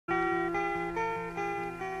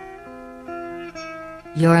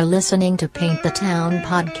You're listening to Paint the Town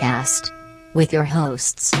podcast with your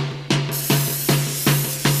hosts,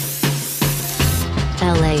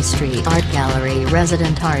 LA Street Art Gallery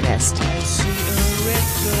resident artist,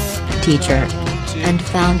 teacher, and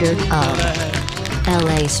founder of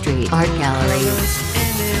LA Street Art Gallery,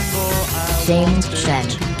 James Shen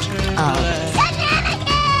of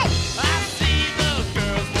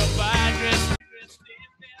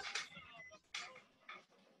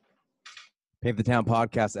Paint the Town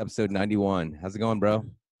podcast, episode 91. How's it going, bro?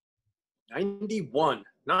 91.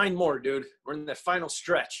 9 more, dude. We're in the final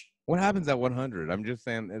stretch. What happens at 100? I'm just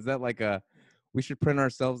saying, is that like we should print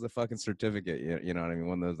ourselves a fucking certificate? You know what I mean?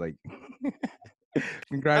 One of those like,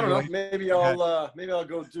 congratulations. I don't know. Maybe I'll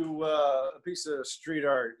go do a piece of street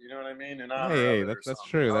art. You know what I mean? And Hey, that's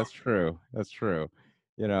true. You know? That's true.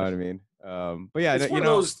 You know what I mean? But yeah, it's one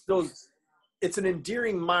of those. It's an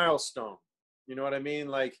endearing milestone. You know what I mean?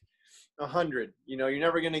 Like 100. You know, you're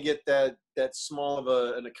never gonna get that small of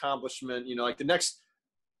an accomplishment. You know, like the next,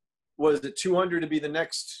 was it 200 to be the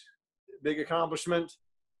next big accomplishment,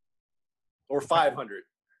 or 500?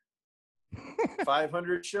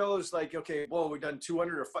 500 shows, like, okay, well, we've done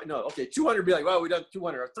 200 or no, okay, 200 be like, well, we've done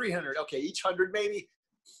 200 or 300, okay, each 100 maybe.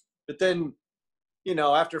 But then, you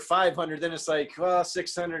know, after 500, then it's like, well,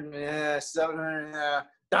 600, 700,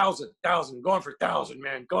 1,000, going for 1,000,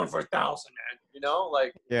 man, going for 1,000, man, you know,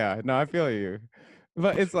 like. Yeah, no, I feel you.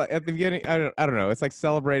 But it's like at the beginning, I don't know. It's like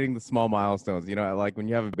celebrating the small milestones, you know, like when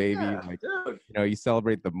you have a baby, like, dude. you know, you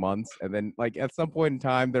celebrate the months, and then like at some point in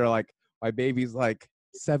time, they're like, my baby's like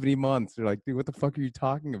 70 months. You're like, dude, what the fuck are you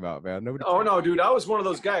talking about, man? Nobody. Oh, no, dude. I was one of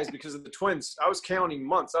those guys because of the twins. I was counting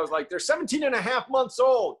months. I was like, they're 17 and a half months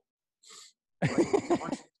old. Like, why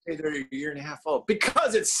don't you say they're a year and a half old?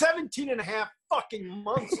 Because it's 17 and a half fucking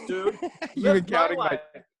months, dude. You've been counting my...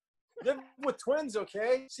 Live with twins,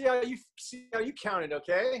 okay? See how you counted,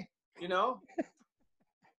 okay? You know?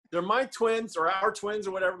 They're my twins or our twins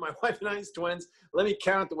or whatever, my wife and I's twins. Let me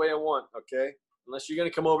count it the way I want, okay? Unless you're going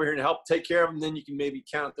to come over here and help take care of them, then you can maybe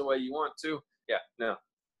count it the way you want to. Yeah, no.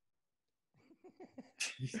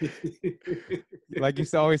 Like you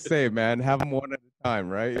always say, man, have them one at a time,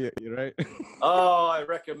 right? You're right. Oh, I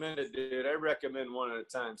recommend it, dude. I recommend one at a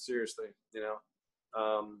time, seriously, you know?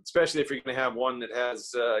 Especially if you're going to have one that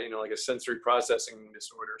has, you know, like a sensory processing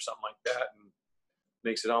disorder or something like that, and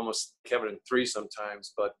makes it almost having it in 3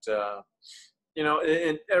 sometimes. But, you know,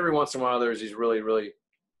 and every once in a while, there's these really, really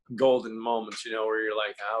golden moments, you know, where you're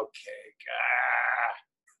like, okay,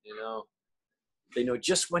 you know, they know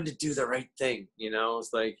just when to do the right thing. You know,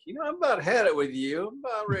 it's like, you know, I'm about had it with you. I'm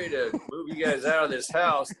about ready to move you guys out of this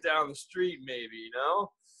house down the street, maybe, you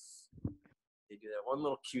know. They do that one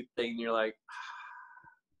little cute thing, and you're like,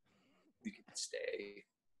 you can stay.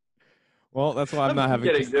 Well, that's why I'm not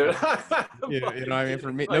having kidding, dude. You know what I mean?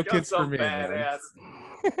 For me, like, no kids for me. Badass.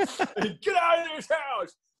 Get out of this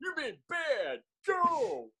house. You're being bad.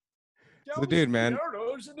 Go. So, dude, man. I don't know.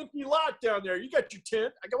 There's an empty lot down there. You got your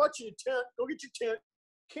tent. I got you a tent. Go get your tent.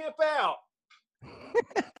 Camp out.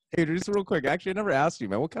 Hey, just real quick. Actually, I never asked you,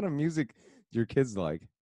 man. What kind of music do your kids like?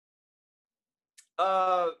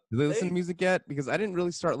 Do they listen to music yet? Because I didn't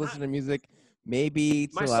really start listening to music maybe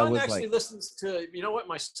till I was like... My son actually listens to, you know what?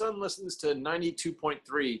 My son listens to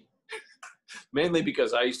 92.3, mainly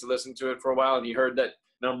because I used to listen to it for a while, and he heard that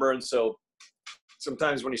number, and so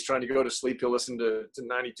sometimes when he's trying to go to sleep, he'll listen to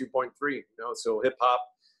 92.3, you know, so hip-hop,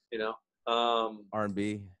 you know.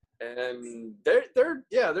 R&B. And they're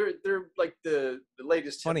like the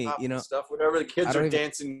latest hip-hop, you know, stuff, whatever the kids are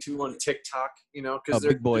dancing to on TikTok, you know, because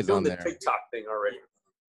they're doing the TikTok thing already.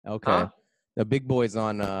 Okay. Huh? The Big Boy's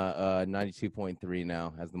on 92.3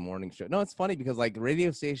 now as the morning show. No, it's funny because like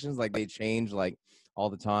radio stations, like they change like all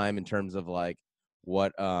the time in terms of like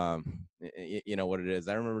what you know what it is.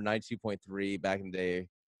 I remember 92.3 back in the day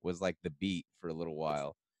was like the beat for a little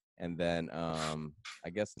while, and then I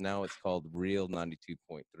guess now it's called Real 92.3.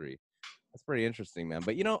 That's pretty interesting, man.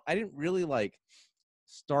 But you know, I didn't really like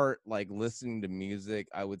start like listening to music,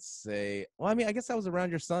 I would say. Well, I mean, I guess I was around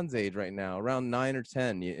your son's age right now, around 9 or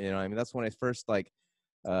 10. You know, I mean, that's when I first like,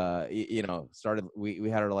 you know, started. We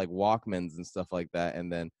had our like Walkmans and stuff like that,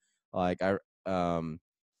 and then like I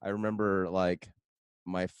remember like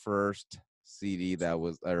my first CD that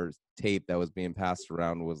was or tape that was being passed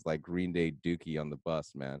around was like Green Day Dookie on the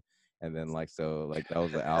Bus, man. And then like so like that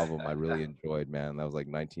was the album I really enjoyed, man. That was like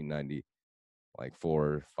 1990. Like 4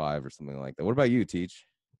 or 5 or something like that. What about you, Teach?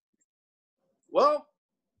 Well,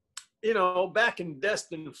 you know, back in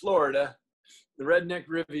Destin, Florida, the Redneck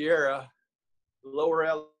Riviera, Lower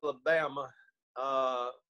Alabama,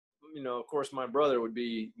 you know, of course, my brother would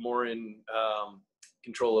be more in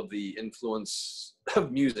control of the influence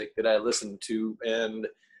of music that I listened to. And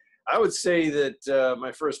I would say that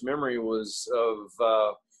my first memory was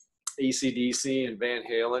of AC/DC and Van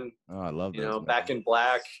Halen. Oh, I love you those, know, man. Back in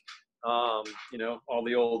Black, you know, all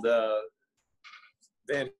the old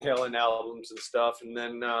Van Halen albums and stuff. And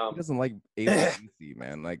then Who doesn't like AC/DC,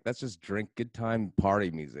 man? Like, that's just drink, good time,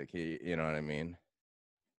 party music. You know what I mean?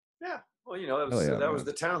 yeah, well, you know, that Hell was yeah, that was man.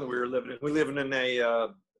 the town that we were living in. We living in a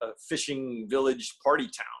fishing village party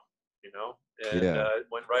town, you know, and Yeah. it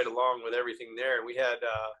went right along with everything there. And we had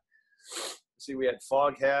we had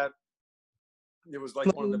Foghat. It was like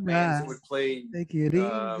one of the bands that would play. Take it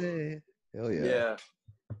um, easy. Hell yeah. yeah,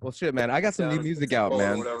 Well, shit, man. I got some new down music in out, Fishbowl or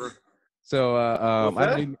man. whatever. So What's I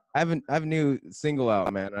have, that? I have a new single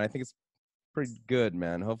out, man, and I think it's pretty good,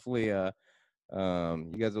 man. Hopefully, you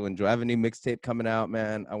guys will enjoy. I have a new mixtape coming out,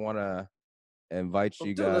 man. I want to invite Well,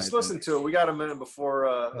 you dude, guys. let's listen to it. We got a minute before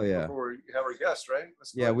yeah. before we have our guest, right?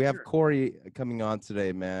 Let's go Yeah, ahead we and have hear it. Corey coming on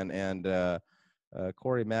today, man, and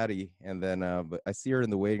Corey Maddie, and then but I see her in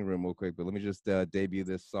the waiting room real quick. But let me just debut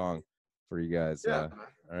this song for you guys. Yeah,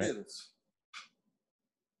 All right.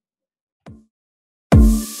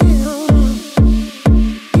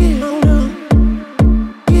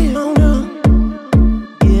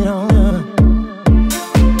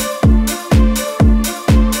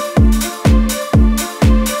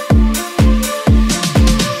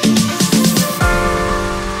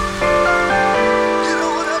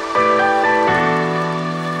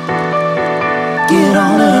 Get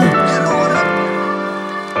on up.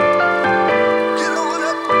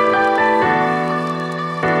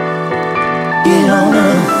 Get on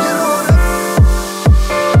up.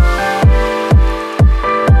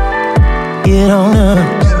 Get on up.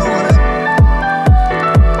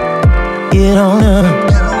 Get on up.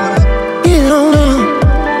 Get on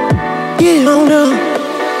up. Get on up.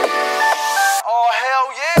 Oh hell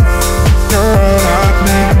yeah. Girl like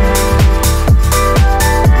me.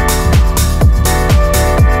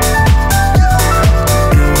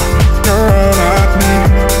 Girl like me.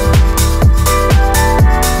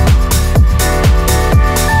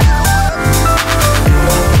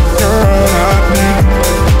 Girl like me.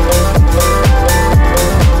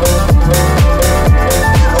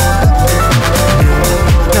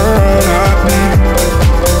 Girl like me.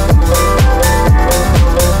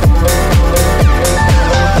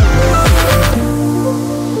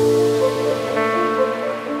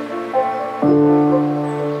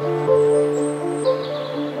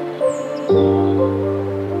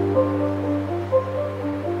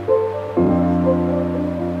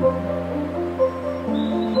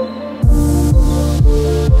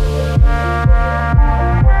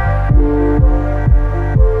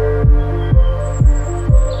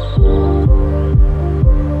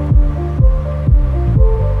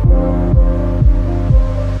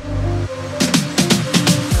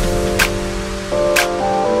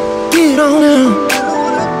 Get on up.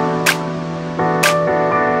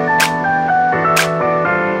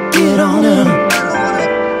 Get on up.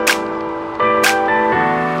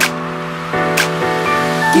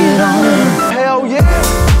 Get on up. Hell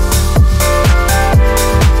yeah.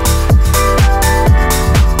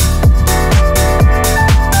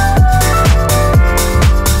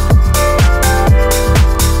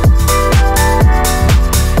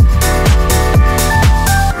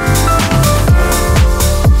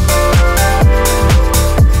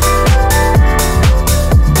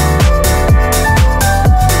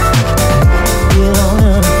 Get on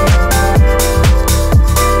up.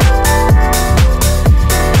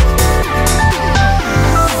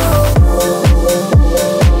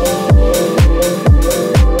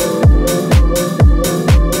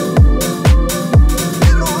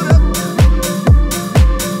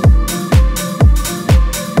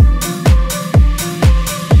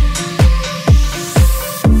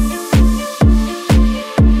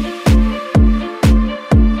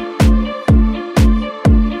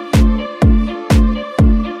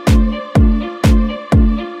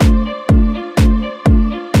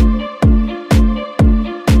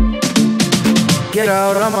 Get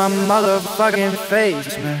out of my motherfucking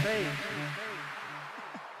face, man.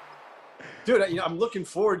 Dude, you know, I'm looking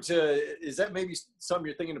forward to. Is that maybe something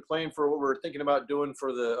you're thinking of playing for what we're thinking about doing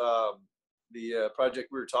for the project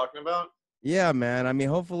we were talking about? Yeah, man. I mean,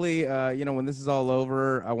 hopefully, you know, when this is all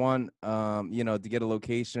over, I want, you know, to get a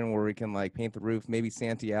location where we can like paint the roof, maybe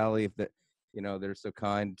Santee Alley, if that, you know, they're so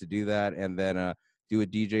kind to do that, and then do a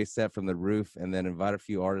DJ set from the roof, and then invite a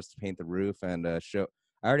few artists to paint the roof and show.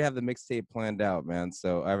 I already have the mixtape planned out, man.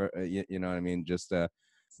 So you know what I mean. Just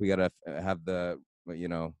we gotta have the you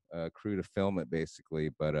know crew to film it basically,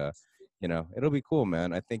 but you know, it'll be cool,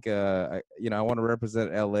 man. I think, I want to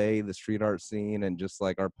represent LA, the street art scene, and just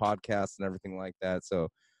like our podcast and everything like that. So,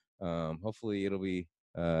 hopefully it'll be,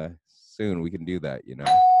 soon we can do that, you know.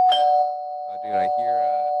 Dude,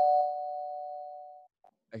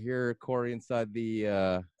 I hear Corey inside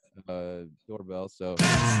the, doorbell. So,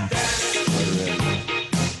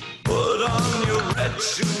 put on your red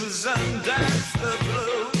shoes and dance the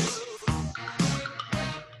blues.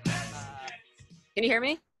 Can you hear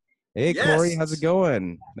me? hey, Yes. Corey, how's it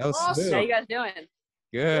going? That was Awesome. smooth. How you guys doing?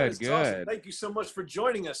 Good, It's good. awesome. Thank you so much for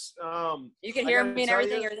joining us. You can I hear gotta me and tell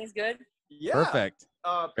everything. you- Everything's good. Yeah. Perfect.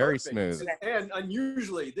 Very Perfect. smooth. And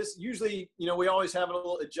unusually, we always have a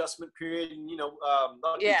little adjustment period, and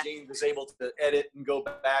luckily Yeah. Jane was able to edit and go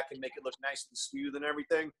back and make it look nice and smooth and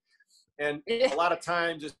everything. And Yeah. a lot of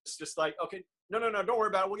times it's just like, okay, no, don't worry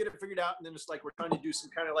about it. We'll get it figured out. And then it's like we're trying to do some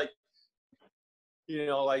kind of like,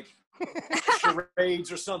 like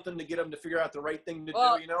charades or something to get them to figure out the right thing to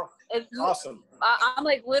Well, do. It's, Awesome. I'm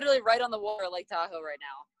like literally right on the water of Lake Tahoe right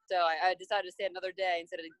now. So I decided to stay another day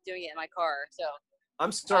instead of doing it in my car. So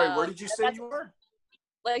I'm sorry. Where did you say that's- you were?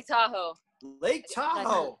 Lake Tahoe. Lake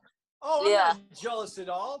Tahoe. Oh, I'm Yeah. not jealous at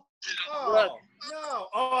all. Oh, Look. no.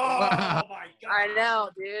 Oh, my God. I know,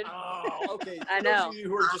 dude. Oh, okay. I For know. those of you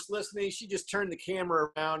who are just listening, she just turned the camera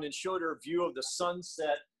around and showed her a view of the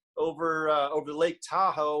sunset over Lake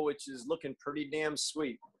Tahoe, which is looking pretty damn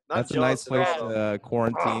sweet. Not That's a nice jealous place at all, though. to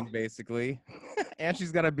quarantine, basically. And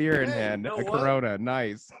she's got a beer in Hey, hand, you know a what? Corona.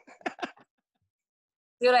 Nice.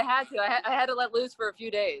 Dude, I had to. I had to let loose for a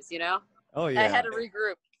few days, you know? Oh, I yeah. had to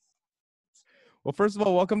regroup. Well, first of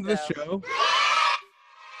all, welcome to the So- show.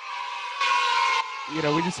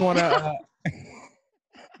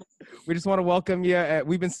 We just want to welcome you.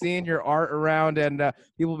 We've been seeing your art around, and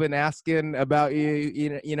people have been asking about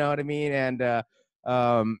you. You know what I mean? And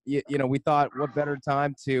we thought, what better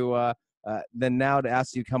time to than now to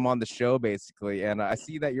ask you to come on the show, basically. And I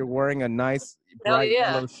see that you're wearing a nice bright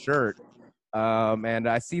yeah. yellow shirt. And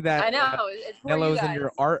I see that I know. It's for you yellows guys. in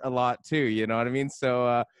your art a lot too. You know what I mean?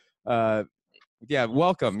 So, yeah,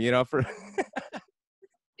 welcome. For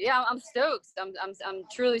Yeah, I'm stoked. I'm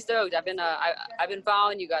truly stoked. I've been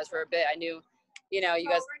following you guys for a bit. I knew, you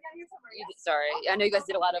guys. Sorry, I know you guys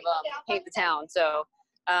did a lot of paint the town. So,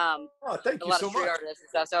 Oh, thank a you lot so of street much. artists and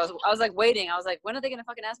stuff. So I was like waiting. I was like, when are they gonna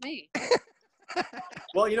fucking ask me?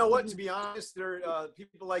 Well, you know what? To be honest, there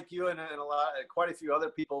people like you and quite a few other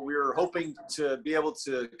people. We were hoping to be able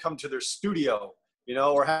to come to their studio,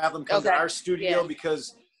 or have them come to Okay. our studio Yeah.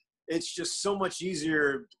 because it's just so much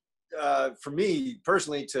easier for me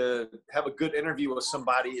personally to have a good interview with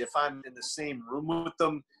somebody if I'm in the same room with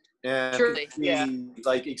them and Truly, see, yeah.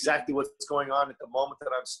 like exactly what's going on at the moment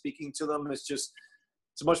that I'm speaking to them. It's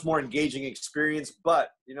a much more engaging experience.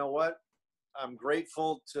 But you know what? I'm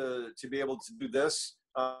grateful to be able to do this.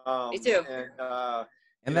 Me too.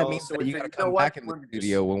 And that means that you got to come back in the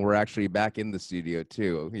studio when we're actually back in the studio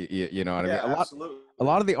too. You know what I mean? Yeah, absolutely. A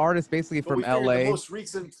lot of the artists basically But from we figured LA. The most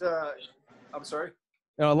recent. I'm sorry.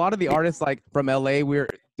 A lot of the artists like from LA.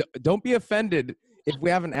 Don't be offended if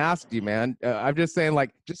we haven't asked you, man. I'm just saying,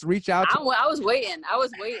 like, just reach out. I was waiting. I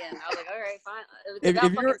was like, all right, fine. It's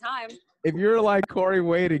about fucking time. If you're like Corey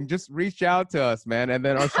waiting, just reach out to us, man. And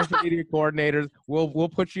then our social media coordinators we'll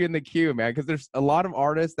put you in the queue, man. Because there's a lot of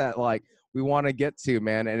artists that like we want to get to,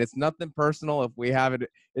 man. And it's nothing personal if we have it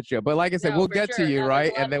at you. But like I said, No, we'll for get sure. to you, No,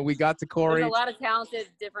 right? And then we got to Corey. There's a lot of talented,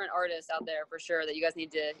 different artists out there for sure that you guys need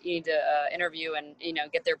to interview and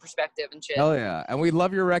get their perspective and shit. Hell yeah. And we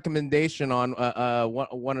love your recommendation on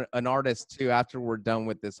an artist too after we're done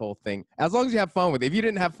with this whole thing. As long as you have fun with it. If you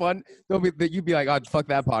didn't have fun, you'd be like, oh, fuck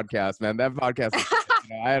that podcast, man. That podcast is,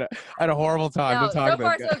 I had a horrible time No, to talk so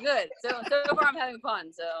about far so good. So far I'm having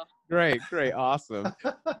fun. So Great, awesome.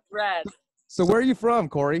 rad. So where are you from,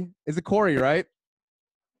 Corey? Is it Corey, right?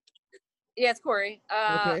 Yeah, it's Corey.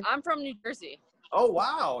 Okay. I'm from New Jersey. Oh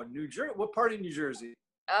wow, New Jersey. What part of New Jersey?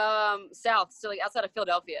 South, so like outside of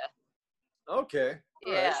Philadelphia. Okay.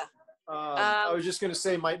 all Yeah. right. I was just gonna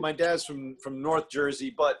say my dad's from North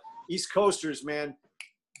Jersey, but East Coasters, man,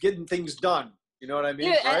 getting things done. You know what I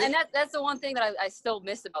mean? Dude, right? and that's the one thing that I still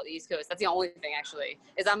miss about the East Coast. That's the only thing actually,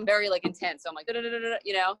 is I'm very like intense. So I'm like,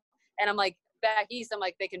 and I'm like back east, I'm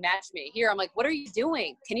like, they can match me. Here, I'm like, what are you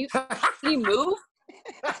doing? Can you move?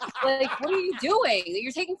 Like, what are you doing?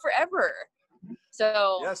 You're taking forever.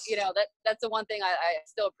 So, Yes. that's the one thing I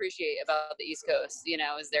still appreciate about the East Coast,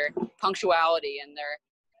 is their punctuality and their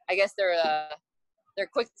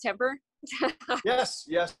quick temper. Yes.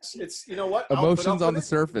 It's what I'll put Emotions up on the with it.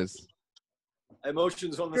 surface.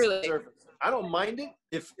 Emotions on the Truly. surface. I don't mind it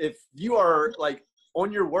if you are like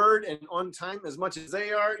on your word and on time as much as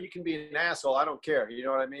they are, you can be an asshole. I don't care. You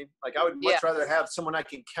know what I mean? Like I would much rather have someone I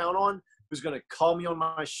can count on who's going to call me on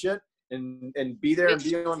my shit and be there and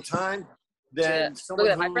be on time than someone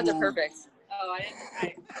Look at that. My friends are perfect. Oh,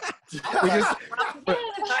 We just,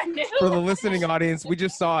 for the listening audience, we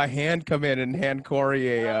just saw a hand come in and hand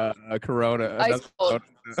Corey a Corona. Ice cold.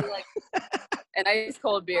 An ice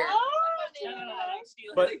cold beer.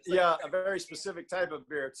 But yeah, a very specific type of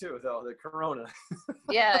beer too, though, the Corona.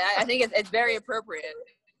 Yeah, I think it's very appropriate.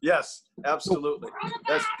 Yes, absolutely.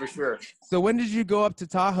 That's for sure. So when did you go up to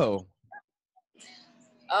Tahoe?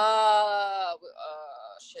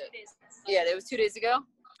 Shit. Yeah, it was 2 days ago.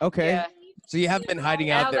 Okay. Yeah. So you haven't been hiding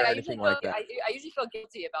And I out was there or like, anything like that? I usually feel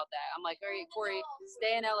guilty about that. I'm like, all right, Corey,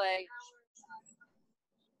 stay in LA.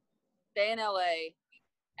 Stay in LA.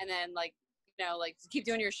 And then, like, you know, like, keep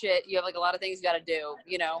doing your shit. You have, like, a lot of things you got to do,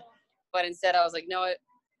 you know. But instead, I was like, no,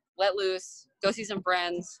 let loose. Go see some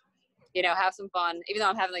friends. You know, have some fun. Even though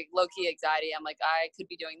I'm having, like, low-key anxiety, I'm like, I could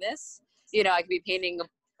be doing this. You know, I could be painting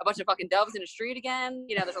a bunch of fucking doves in the street again.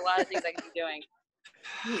 You know, there's a lot of things I could be doing.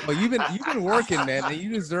 Well, you've been working, man. And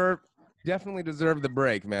you definitely deserve the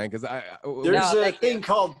break, man. Because there's a thing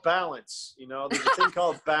called balance. You know, there's a thing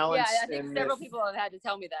called balance. Yeah, I think several people have had to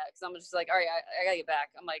tell me that because I'm just like, all right, I gotta get back.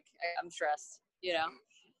 I'm like, I'm stressed. You know.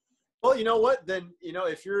 Well, you know what? Then, you know,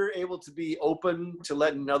 if you're able to be open to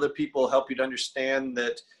letting other people help you to understand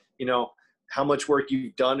that, you know, how much work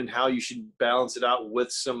you've done and how you should balance it out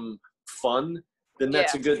with some fun, then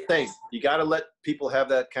that's a good thing. You got to let people have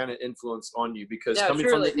that kind of influence on you because coming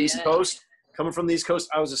from the East Coast,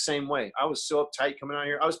 I was the same way. I was so uptight coming out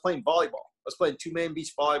here. I was playing volleyball. I was playing two-man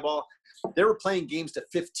beach volleyball. They were playing games to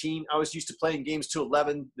 15. I was used to playing games to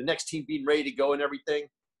 11, the next team being ready to go and everything.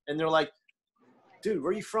 And they're like, dude,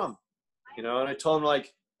 where are you from? You know, and I told them,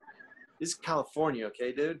 like, this is California,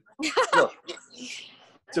 okay, dude? Look,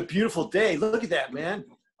 it's a beautiful day. Look at that, man.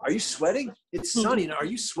 Are you sweating? It's sunny. Are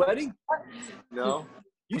you sweating? No.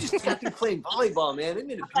 You just got through playing volleyball, man. Isn't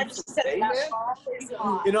it a beautiful day, man?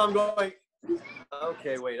 You know, I'm going,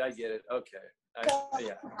 okay, wait, I get it. Okay.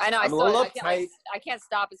 Yeah. I know. I'm a little uptight. I can't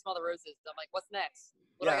stop and smell the roses. I'm like, what's next?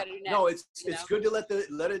 What do I got to do next? No, it's good to let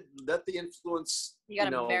the influence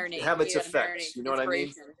have its effects. You know what I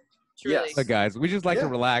mean? Truly. Yes. So guys, we just like to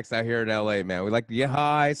relax out here in LA, man. We like to get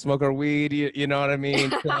high, smoke our weed. You know what I mean?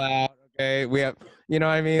 Chill out. Okay, we have, you know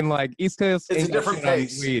what I mean? Like East Coast, it's a different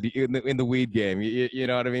pace. Weed in the weed game. You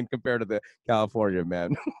know what I mean? Compared to the California,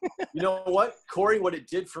 man. You know what, Corey? What it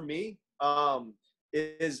did for me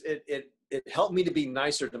is it helped me to be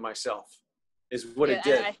nicer to myself. Is what it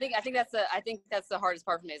did. And I think that's the hardest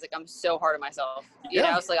part for me. Is like I'm so hard on myself. You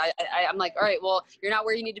know, it's like I'm like, all right, well, you're not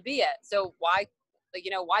where you need to be at. So why, like,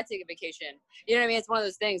 you know, why take a vacation? You know what I mean? It's one of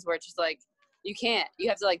those things where it's just like you can't. You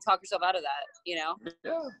have to like talk yourself out of that. You know.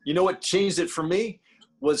 Yeah. You know what changed it for me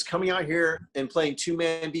was coming out here and playing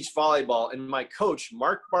two-man beach volleyball, and my coach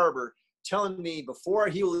Mark Barber telling me before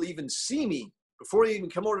he will even see me, before he even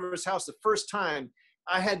come over to his house the first time,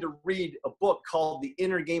 I had to read a book called The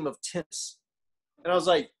Inner Game of Tennis. And I was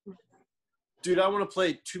like, dude, I want to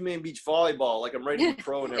play two-man beach volleyball. Like I'm ready to be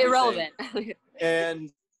pro and everything. Irrelevant.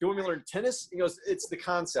 And you want me to learn tennis? He goes, it's the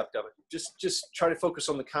concept of it. Just try to focus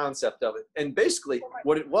on the concept of it. And basically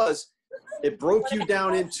what it was, it broke you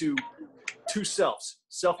down into two selves,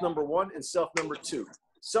 self number one and self number two.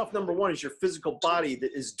 Self number one is your physical body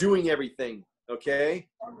that is doing everything, okay?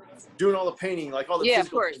 Doing all the painting, like all the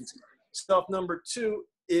physical things. Self number two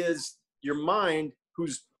is your mind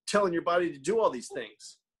who's telling your body to do all these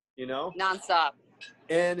things, you know? Nonstop.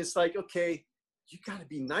 And it's like, okay, you got to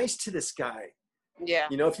be nice to this guy. Yeah.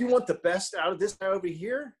 You know, if you want the best out of this guy over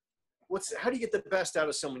here, how do you get the best out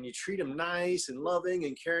of someone? You treat him nice and loving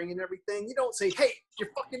and caring and everything. You don't say, hey, you're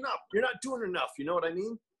fucking up. You're not doing enough. You know what I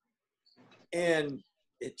mean? And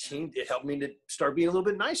it changed. It helped me to start being a little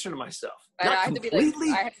bit nicer to myself. I have to be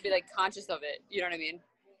like conscious of it. You know what I mean?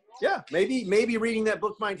 Yeah. Maybe reading that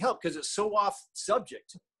book might help because it's so off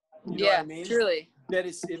subject. You know what I mean? Truly. That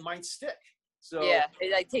it might stick. So yeah,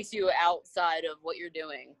 it like takes you outside of what you're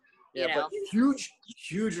doing. Yeah, you know? But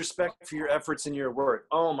huge respect for your efforts and your work.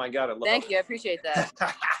 Oh my God, I love it. Thank you, I appreciate that.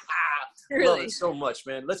 Really, love it so much,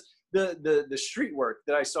 man. The street work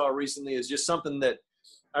that I saw recently is just something that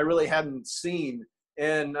I really hadn't seen.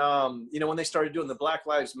 And you know, when they started doing the Black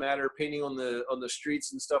Lives Matter painting on the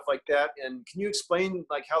streets and stuff like that. And can you explain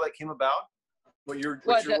like how that came about? What you're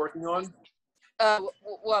working on?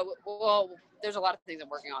 Well, there's a lot of things I'm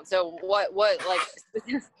working on. So what like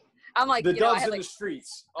I'm like the doves in the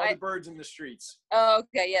streets, the birds in the streets. Oh,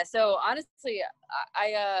 okay, yeah. So honestly,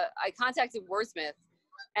 I contacted Wordsmith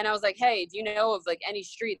And I was like, hey, do you know of like any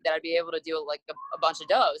street that I'd be able to do like a bunch of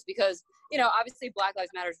doves? Because, you know, obviously Black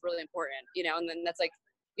Lives Matter is really important, you know, and then that's like,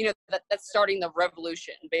 you know, that's starting the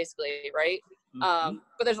revolution basically, right?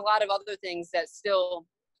 But there's a lot of other things that still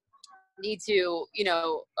need to, you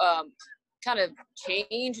know, kind of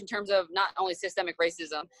change in terms of not only systemic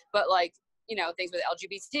racism, but like, you know, things with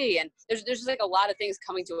LGBT, and there's just like a lot of things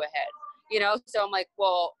coming to a head, you know? So I'm like,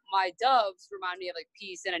 well, my doves remind me of like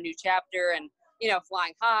peace and a new chapter and, you know,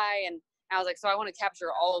 flying high. And I was like, so I want to capture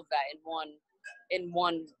all of that in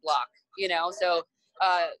one block, you know? So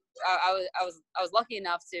I was lucky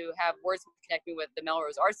enough to have Words connect me with the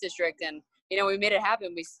Melrose Arts District, and, you know, we made it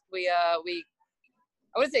happen. We I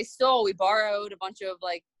wouldn't say stole, we borrowed a bunch of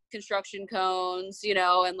like construction cones, you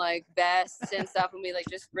know, and like vests and stuff, and we like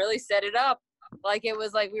just really set it up like it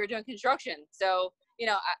was like we were doing construction. So, you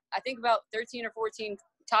know, I think about 13 or 14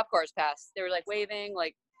 top cars passed. They were like waving,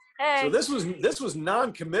 like, hey. So this was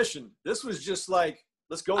non-commissioned. This was just like,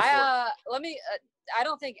 let's go for it. I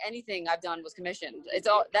don't think anything I've done was commissioned. It's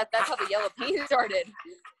all that's how the yellow paint started.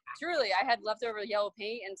 Truly, I had leftover yellow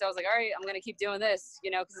paint, and so I was like, all right, I'm gonna keep doing this,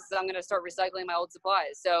 you know, because I'm gonna start recycling my old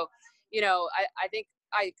supplies. So, you know, I think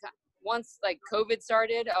once like COVID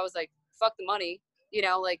started, I was like, fuck the money, you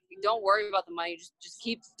know, like don't worry about the money, just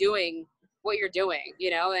keep doing what you're doing,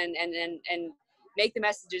 you know, and make the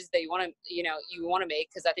messages that you want to make,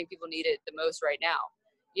 because I think people need it the most right now,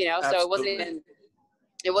 you know. Absolutely. So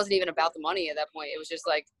it wasn't even about the money at that point. It was just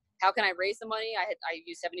like, how can I raise the money? I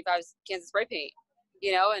used 75 cans of spray paint,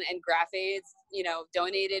 you know, and graph aids, you know,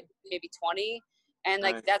 donated maybe 20, and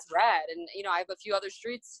like, that's rad. And, you know, I have a few other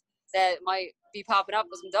streets that might be popping up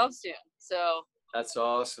with some doves soon. So that's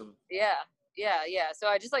awesome. Yeah. So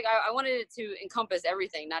I just like, I wanted it to encompass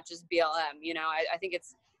everything, not just BLM, you know. I think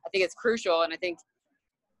it's crucial. And I think,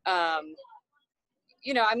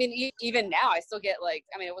 you know, I mean, even now I still get like,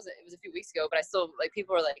 I mean, it was a few weeks ago, but I still like,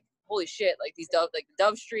 people are like, holy shit, like these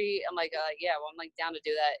Dove Street. I'm like, yeah, well, I'm like down to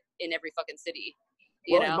do that in every fucking city.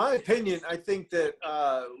 You know? In my opinion, I think that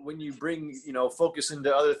when you bring, you know, focus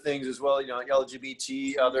into other things as well, you know, like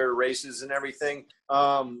LGBT, other races and everything,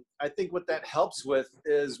 I think what that helps with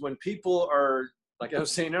is when people are, like I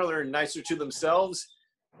was saying earlier, nicer to themselves,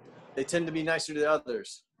 they tend to be nicer to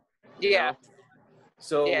others. Yeah. Know?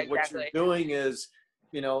 So yeah, exactly. What you're doing is,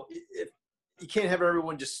 you know, you can't have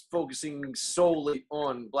everyone just focusing solely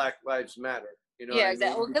on Black Lives Matter. You know, yeah,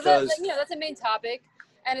 exactly. Because you know, that's a main topic.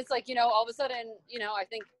 And it's like, you know, all of a sudden, you know, I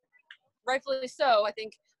think rightfully so, I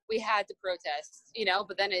think we had to protest, you know,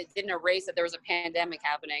 but then it didn't erase that there was a pandemic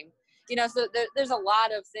happening, you know, so there's a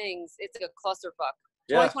lot of things. It's like a clusterfuck.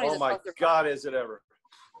 Yeah. Oh my God, is it ever?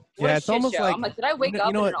 Yeah, it's almost like, I'm like, did I wake up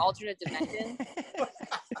in an alternate dimension?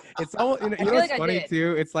 It's almost, you know what's funny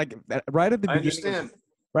too? It's like right at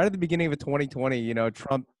the beginning of 2020, you know,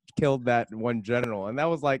 Trump killed that one general, and that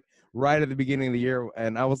was like right at the beginning of the year,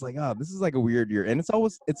 and I was like, oh, this is like a weird year, and it's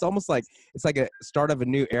almost like it's like a start of a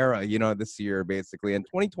new era, you know, this year basically. And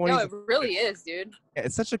 2020, no, it really is, dude.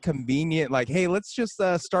 It's such a convenient, like, hey, let's just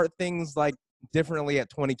start things like differently at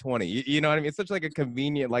 2020. You know what I mean? It's such like a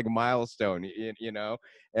convenient like milestone, you know.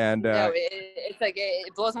 And no, it's like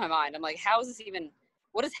it blows my mind. I'm like, how is this even?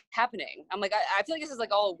 What is happening? I'm like, I feel like this is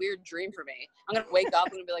like all a weird dream for me. I'm gonna wake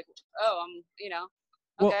up and be like, oh, you know,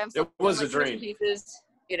 okay, well, I'm still it was a dream. Pieces,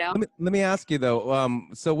 you know. Let me ask you though.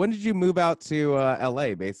 So when did you move out to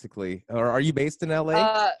LA, basically, or are you based in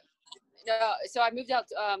LA? No, so I moved out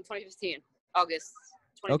 2015, August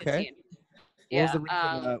 2015. Okay. Yeah. What was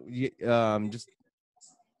the reason? Just.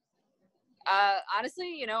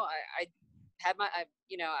 Honestly, you know, I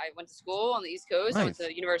went to school on the East Coast. Nice. I went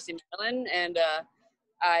to University of Maryland, and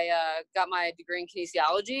I got my degree in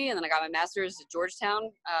kinesiology, and then I got my master's at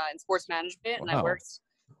Georgetown in sports management. And I worked,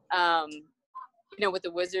 you know, with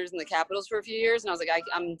the Wizards and the Capitals for a few years. And I was like,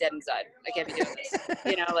 I'm dead inside. I can't be doing this.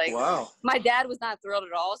 You know, like, wow. My dad was not thrilled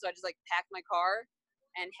at all. So I just like packed my car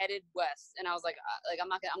and headed west. And I was like I'm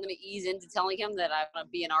going to ease into telling him that I want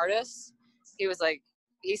to be an artist. He was like,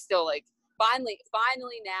 he's still like, finally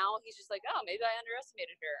now he's just like, oh, maybe I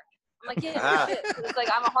underestimated her. I'm like, yeah, shit. It's like,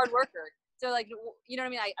 I'm a hard worker. So like, you know what I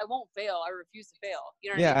mean? I won't fail. I refuse to fail. You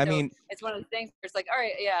know what I mean? So it's one of the things where it's like, all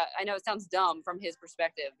right, yeah, I know it sounds dumb from his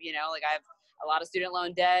perspective, you know, like I have a lot of student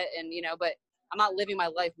loan debt and, you know, but I'm not living my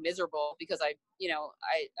life miserable because I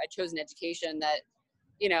chose an education that,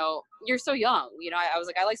 you know, you're so young, you know, I was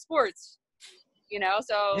like, I like sports, you know,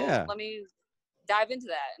 so let me dive into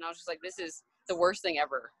that. And I was just like, this is the worst thing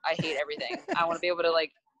ever. I hate everything. I want to be able to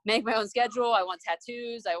like make my own schedule. I want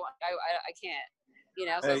tattoos. I can't, you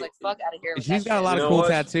know, so I was like, fuck out of here. She's got a lot of cool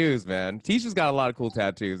tattoos, man. Tisha's got a lot of cool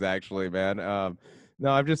tattoos, actually, man. No,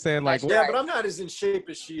 I'm just saying, like, That's Yeah, right. but I'm not as in shape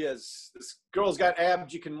as she is. This girl's got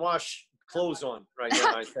abs you can wash clothes on right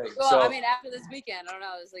now, I think. Well, So, I mean, after this weekend, I don't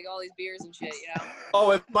know. It's like all these beers and shit, you know.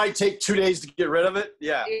 oh, it might take 2 days to get rid of it.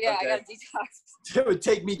 Yeah. Yeah, okay. I got to detox. It would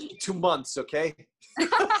take me 2 months. Okay.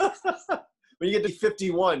 When you get to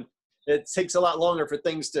 51, it takes a lot longer for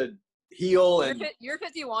things to heal. And You're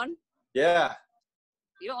 51. yeah,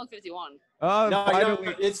 You don't look 51. oh, no,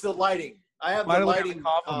 finally, it's the lighting. I have the Finally got a lighting.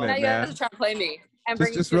 compliment. Now you man. guys are trying to play me and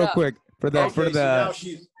bring just shit real up. quick for the okay, for so now the.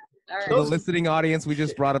 she's All right. For the listening audience, we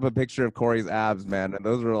just brought up a picture of Corey's abs, man, and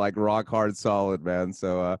those were like rock hard solid, man.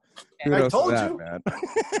 So I kudos told to that, you. man.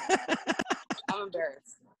 I'm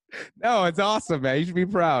embarrassed. No, it's awesome, man. You should be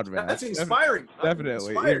proud, man. That's inspiring. I'm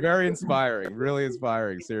Definitely, inspired. very inspiring, really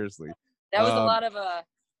inspiring. Seriously. That was a Um, lot of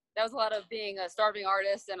that was a lot of being a starving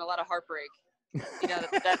artist and a lot of heartbreak. You know,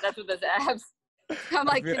 that's what those abs. I'm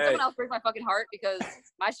like, can Hey. someone else break my fucking heart because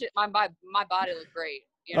my body looked great.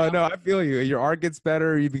 You know? Oh no, I feel you. Your art gets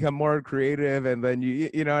better. You become more creative, and then you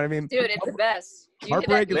know what I mean. Dude, it's the best. You hit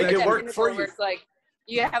that- Heartbreak is you hit Make it that work pinnacle for where you. It's like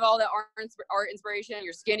you have all that art inspiration.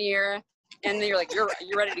 You're skinnier, and then you're like you're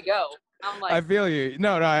ready to go. I'm like, I feel you.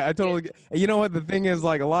 No, I totally. You know what the thing is?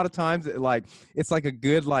 Like a lot of times, like it's like a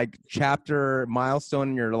good like chapter milestone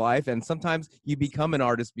in your life, and sometimes you become an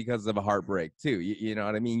artist because of a heartbreak too. You know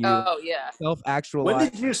what I mean? You oh yeah. self-actualize. When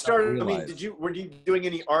did you start? I mean, realize. were you doing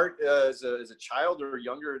any art as a child or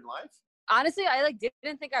younger in life? Honestly, I like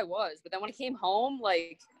didn't think I was, but then when I came home,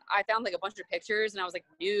 like I found like a bunch of pictures, and I was like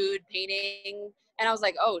nude painting, and I was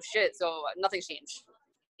like, oh shit, so nothing's changed.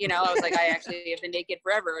 You know, I was like, I actually have been naked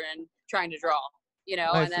forever and trying to draw. You know,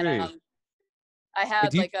 I and then see. I had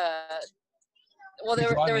do you- like a well, you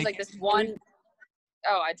draw there was like naked? this one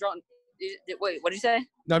oh I drawn. Wait, what did you say?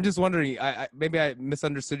 No, I'm just wondering. Maybe I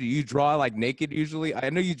misunderstood you. You draw like naked usually. I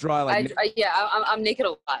know you draw like. I'm naked a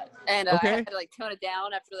lot, and I Okay. had to like tone it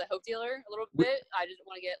down after the Hope Dealer a little bit. I just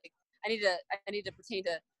want to get like I need to pertain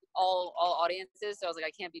to all audiences, so I was like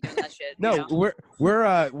I can't be doing that shit. No, you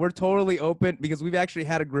know? we're totally open because we've actually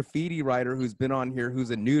had a graffiti writer who's been on here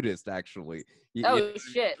who's a nudist actually. Oh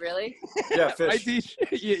shit, really? Yeah, I fish.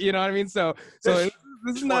 teach, you know what I mean? So Fish.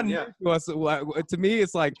 this is Which not one? new Yeah. to us. To me,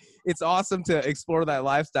 it's like it's awesome to explore that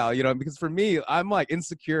lifestyle, you know, because for me, I'm like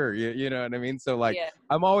insecure, you know what I mean? So like Yeah.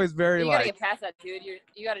 I'm always very You gotta like get past that, dude.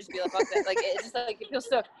 You gotta just be like, fuck that. Like it's just like it feels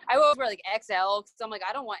so. I go over like XL because I'm like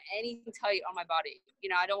I don't want anything tight on my body. You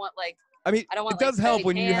know, I don't want like I mean, I don't want, it does like, help baggy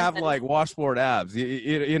when you pants. have I just- like washboard abs.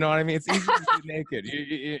 You know what I mean? It's easy to be naked.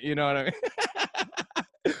 You know what I mean?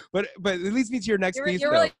 but it leads me to your next You're, piece.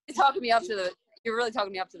 you're though. really talking me up to the. You're really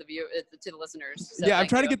talking me up to the view to the listeners. So Yeah, I'm thank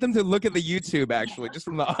trying to you. get them to look at the YouTube actually, just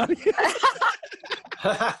from the audience.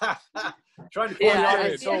 Trying to pull Yeah, the I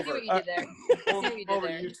audience see what over. you did there. Pull I see what you did over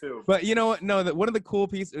there. YouTube. But you know what? No, one of the cool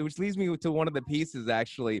pieces, which leads me to one of the pieces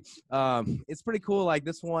actually. It's pretty cool. Like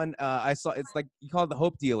this one, I saw. It's like you call it the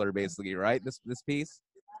Hope Dealer, basically, right? This piece.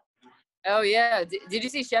 Oh yeah, did you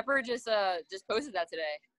see Shepard just posted that today?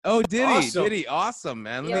 Oh, did Awesome. he? Did he? Awesome,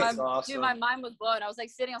 man. Let Yeah, me- That's awesome. dude, my mind was blown. I was like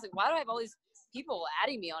sitting. I was like, why do I have all these people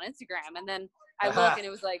adding me on Instagram? And then I look and it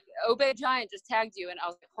was like Obey Giant just tagged you, and I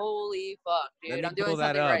was like, holy fuck, dude, let I'm me doing pull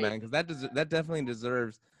that something up, right. man, because that definitely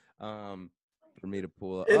deserves for me to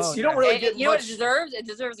pull up. It's Oh, you don't yeah. really And get you know what much. it deserves? It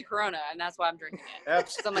deserves a Corona, and that's why I'm drinking it. So I'm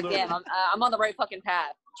Absolutely. like, damn, I'm on the right fucking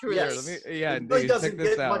path. Truly. Here, Yes. let me, yeah, It really dude, doesn't check this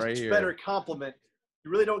get out much right here. better compliment. You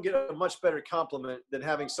really don't get a much better compliment than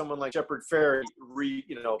having someone like Shepard Fairey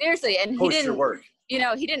Seriously, and he post your didn't. work. You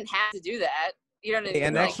know, he didn't have to do that. You know what I mean?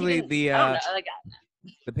 And Like, he actually, didn't- the I don't know, like,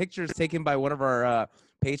 the picture is taken by one of our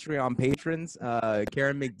Patreon patrons,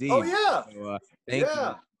 Karen McD. Oh yeah, So, thank yeah.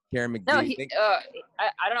 you, Karen McD. no, Thank-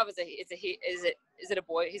 I don't know if it's a he. Is it a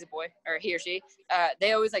boy? He's a boy, or he or she.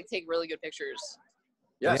 They always like take really good pictures.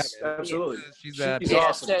 Yes, Yeah, man. absolutely. She's Yeah, a He's Yeah,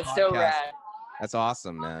 awesome. so podcast. rad. That's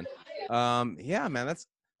awesome, man. Yeah, man, that's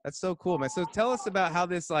so cool, man. So tell us about how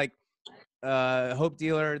this like Hope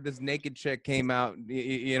Dealer, this naked chick came out.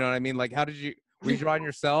 You know what I mean? Like, how did you were you drawing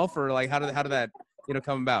yourself, or like how did that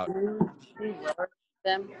come about?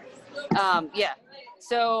 Them. Yeah.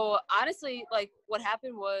 So honestly, like what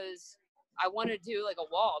happened was I wanted to do like a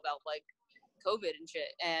wall about like COVID and shit.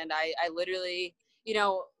 And I literally, you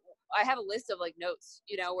know, I have a list of like notes,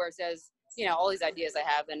 you know, where it says, you know, all these ideas I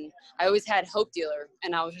have. And I always had Hope Dealer.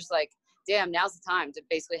 And I was just like, damn, now's the time to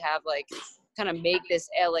basically have like kind of make this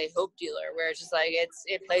LA Hope Dealer where it's just like it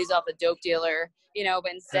plays off a dope dealer, you know,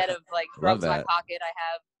 but instead of like drugs in my that. pocket, I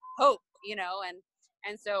have hope, you know,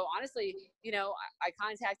 and so honestly, you know, I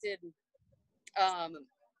contacted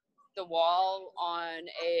the wall on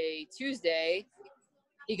a Tuesday.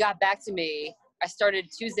 He got back to me. I started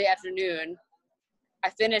Tuesday afternoon, I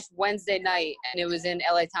finished Wednesday night, and it was in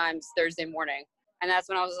LA Times Thursday morning. And that's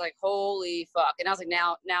when I was like, holy fuck. And I was like,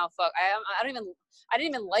 now fuck. I didn't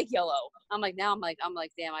even like yellow. I'm like, damn, I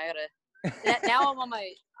gotta, now I'm on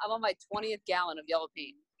my 20th gallon of yellow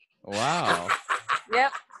paint. Wow.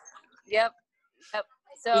 Yep.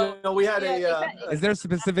 So, we had Is there a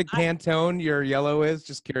specific Pantone your yellow is?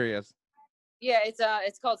 Just curious. yeah,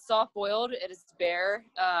 it's called soft boiled. It is bare,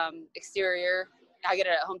 exterior. I get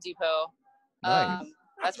it at Home Depot. Nice.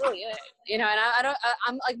 That's really it, and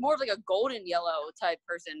I'm like more of like a golden yellow type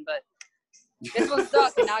person, but this one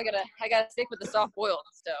sucks, and now I gotta stick with the soft boiled.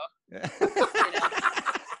 So,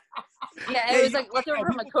 yeah, it was like left over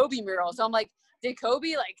from a Kobe mural. So I'm like, did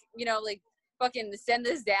Kobe like fucking send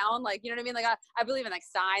this down? Like, you know what I mean? Like I believe in like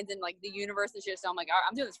signs and like the universe and shit. So I'm like, all right,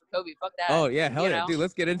 I'm doing this for Kobe. Fuck that. Oh yeah, hell yeah, dude.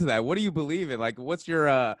 Let's get into that. What do you believe in? Like, what's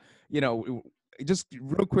your just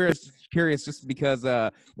real curious, just because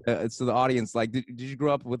so the audience, like, did you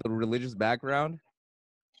grow up with a religious background?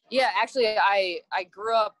 Yeah, actually, I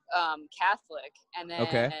grew up Catholic, and then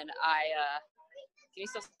Okay. can you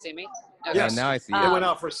still see me? Okay. Yes. Yeah, now I see. It went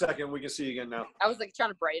out for a second. We can see you again now. I was like trying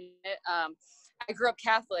to brighten it. I grew up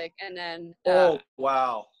Catholic, and then Oh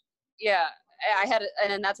wow. yeah, and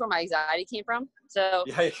then that's where my anxiety came from. So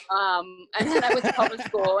Yeah. and then I went to public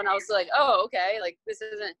school, and I was like, oh, okay, like this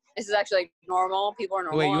is actually like normal. People are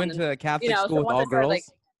normal. Wait, you and went then, to a Catholic so school with once all I started, girls? like,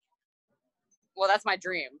 well, that's my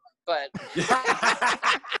dream, but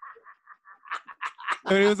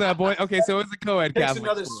So it was a boy. Okay, so it was a co-ed Takes Catholic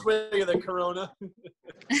another school. swig of the Corona.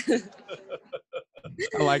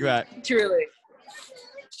 I like that. truly.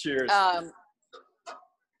 Cheers.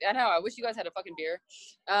 I know. I wish you guys had a fucking beer.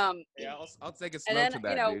 Yeah, I'll take a smoke then, to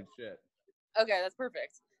that, dude. Shit. Okay, that's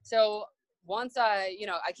perfect. So once I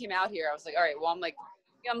came out here, I was like, all right, well, I'm like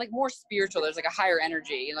more spiritual. There's like a higher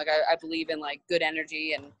energy, and like I believe in like good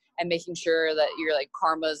energy and making sure that your like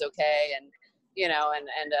karma is okay, and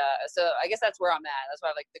so I guess that's where I'm at. That's why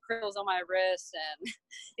I have like the crystals on my wrist,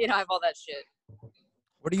 and I have all that shit.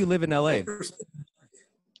 Where do you live in LA?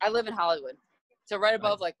 I live in Hollywood, so right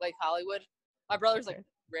above like Lake Hollywood. My brother's like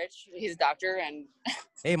rich. He's a doctor, and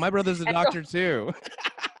Hey, my brother's a doctor too.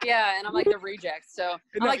 yeah, and I'm like the reject. So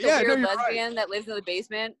I'm like the weird lesbian that lives in the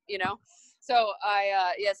basement, So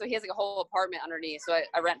so he has like a whole apartment underneath. So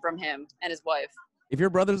I rent from him and his wife. If your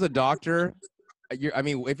brother's a doctor,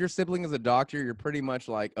 if your sibling is a doctor, you're pretty much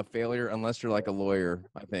like a failure unless you're like a lawyer,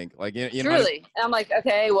 I think. Like, you know. Truly. And I'm like,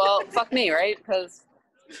 okay, well, fuck me, right? Because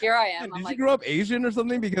here I am. Did you grow up Asian or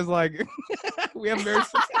something? Because like we have very.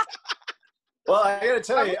 Well, I gotta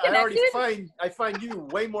tell you, connected? I find you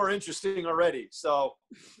way more interesting already. So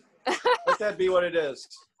let that be what it is.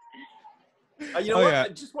 You know what? Yeah.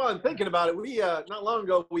 Just while I'm thinking about it, we not long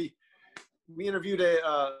ago we interviewed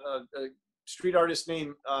a street artist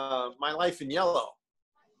named My Life in Yellow.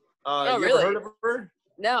 Oh, you really? ever heard of her?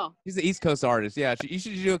 No. She's an East Coast artist. Yeah, you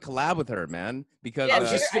should do a collab with her, man. Because Yeah, I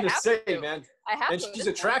was just I gonna have say, to. man. I have And to. she's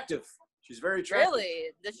attractive. She's very attractive.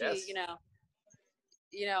 Really? Does she,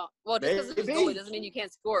 Yes. well, just because it's a Maybe. goalie doesn't mean you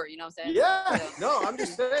can't score, you know what I'm saying? Yeah. So, No, I'm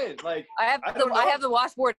just saying. Like, I have the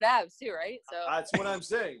washboard abs too, right? So that's what I'm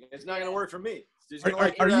saying. It's not gonna work for me. She's Are- gonna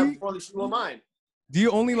like are your abs you- more than she will mine. do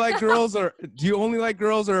you only like girls, or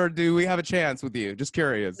do we have a chance with you? Just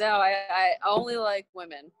curious. no, I only like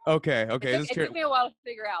women. Okay. It took me a while to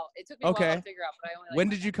figure out. But I only like When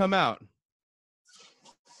did you come out?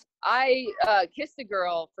 I kissed a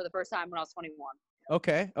girl for the first time when I was 21.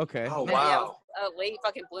 Okay. Oh And, yeah, I was wow. a late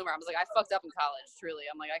fucking bloomer. I was like, I fucked up in college, truly.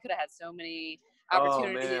 I'm like, I could have had so many Oh,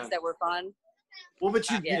 opportunities man. that were fun. Well, but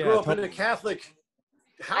you Yeah. grew up in a Catholic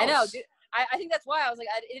house. I know, dude. I think that's why I was like,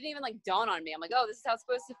 it didn't even like dawn on me. I'm like, oh, this is how it's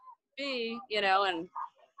supposed to be, and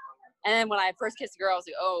then when I first kissed a girl, I was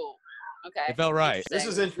like, oh, okay. It felt right. This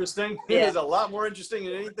is interesting. Yeah. It is a lot more interesting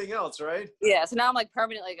than anything else, right? Yeah, so now I'm like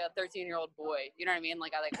permanently like a 13-year-old boy. You know what I mean?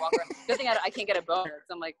 Like I like walk around. Good thing I can't get a boner.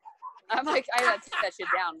 So I'm like, I gotta take that shit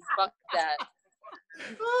down. Fuck that.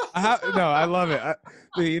 I love it.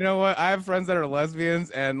 Dude, you know what? I have friends that are lesbians,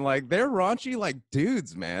 and like they're raunchy like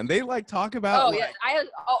dudes, man. They like talk about. Oh yeah, I have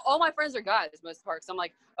all my friends are guys most part. So I'm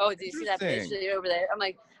like, oh, did you see that bitch over there? I'm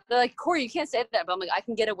like, they're like, Corey, you can't say that, but I'm like, I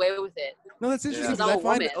can get away with it. No, that's interesting Yeah. because I I'm a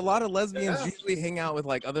find woman. a lot of lesbians Yeah. usually hang out with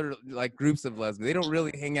like other like groups of lesbians. They don't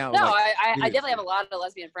really hang out. No, with, like, I dudes. definitely have a lot of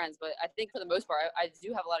lesbian friends, but I think for the most part, I do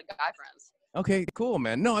have a lot of guy friends. Okay, cool,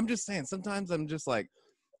 man. No, I'm just saying. Sometimes I'm just like,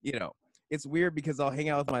 it's weird because I'll hang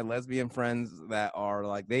out with my lesbian friends that are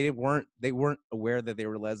like they weren't aware that they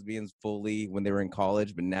were lesbians fully when they were in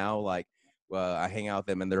college, but now like I hang out with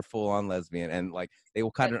them and they're full on lesbian, and like they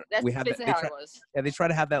will kind of That's we have that, basically how it was. yeah, they try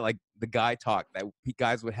to have that like the guy talk that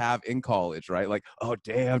guys would have in college, right? Like, oh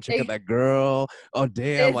damn, check out that girl. Oh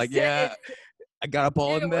damn, like yeah, I got up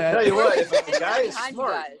all in that. Tell you what, if a guy is Behind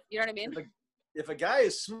smart, guys, you know what I mean? if a guy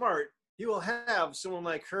is smart, he will have someone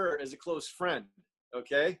like her as a close friend,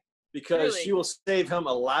 okay? Because Truly. she will save him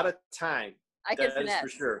a lot of time. I can That is finesse. for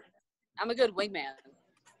sure. I'm a good wingman.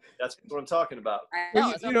 That's what I'm talking about. I Well,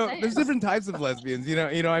 know, that's you what know, I'm saying. there's different types of lesbians. You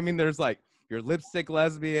know, I mean, there's like your lipstick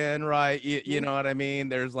lesbian, right? You know what I mean?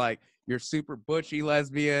 There's like your super butchy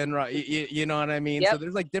lesbian, right? You know what I mean? So Yep.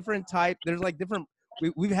 there's like different type. There's like different.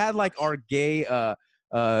 We've had like our gay,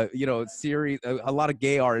 you know, series, a lot of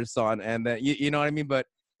gay artists on, and you know what I mean? But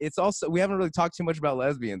it's also, we haven't really talked too much about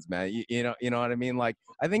lesbians, man. You know what I mean? Like,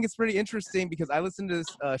 I think it's pretty interesting because I listened to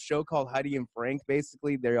this show called Heidi and Frank.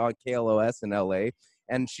 Basically, they're on KLOS in LA,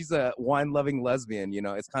 and she's a wine-loving lesbian. You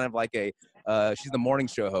know, it's kind of like a she's the morning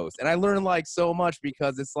show host, and I learned like so much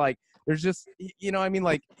because it's like there's just, you know what I mean,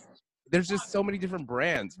 like there's just so many different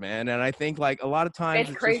brands, man. And I think like a lot of times It's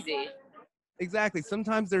just- crazy. exactly.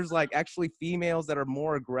 Sometimes there's like actually females that are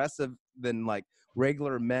more aggressive than like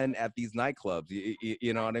regular men at these nightclubs.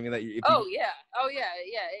 You know what I mean? That Oh yeah.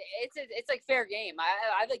 It's like fair game.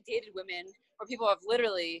 I've like dated women where people have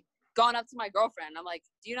literally gone up to my girlfriend. I'm like,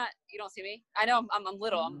 you don't see me? I know I'm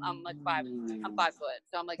little. I'm like 5 foot.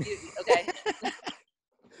 So I'm like, okay.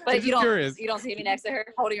 But you don't see me next to her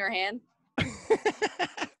holding her hand.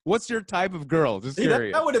 What's your type of girl? Just See,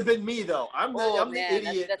 curious. that would have been me, though. I'm the man,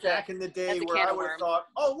 idiot that's back in the day a where can I of would have worms. thought,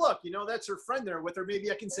 oh, look, you know, that's her friend there with her. Maybe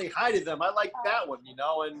I can say hi to them. I like that one, you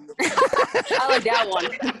know. And I like that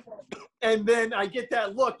one. and then I get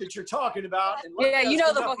that look that you're talking about. And Yeah, you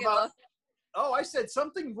know the enough fucking about, look. oh, I said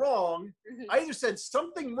something wrong. I either said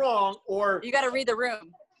something wrong or You got to read the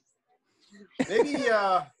room. maybe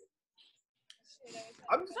I'm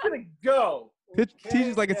just going to go.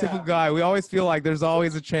 TJ's like a typical guy. We always feel like there's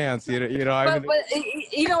always a chance. You know. I mean, But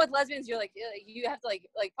even with lesbians, you're like, you have to like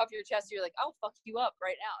puff your chest. You're like, I'll fuck you up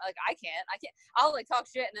right now. Like I can't. I'll like talk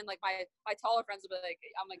shit, and then like my taller friends will be like,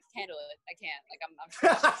 I'm like, handle it. I can't. Like I'm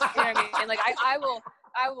you know what I mean? And like I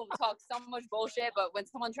will talk so much bullshit, but when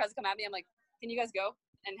someone tries to come at me, I'm like, can you guys go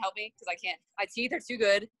and help me? Because I can't. My teeth are too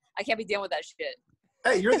good. I can't be dealing with that shit.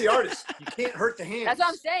 Hey, you're the artist. You can't hurt the hands. That's what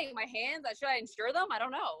I'm saying. My hands. Should I insure them? I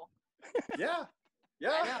don't know. Yeah,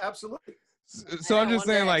 absolutely. so I'm just one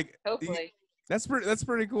saying, day, like, hopefully. that's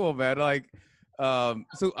pretty cool, man. Like, so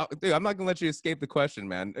dude, I'm not gonna let you escape the question,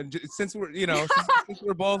 man. And since we're, you know, since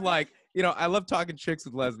we're both like, you know, I love talking chicks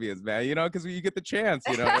with lesbians, man. You know, because you get the chance.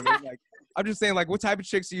 You know, what I mean? Like, I'm just saying, like, what type of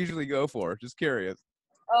chicks do you usually go for? Just curious.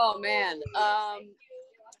 Oh man. I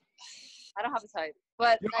don't have a type,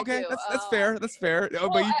 but I Okay, do. that's fair. That's fair. Oh,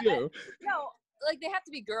 but you do. No, like they have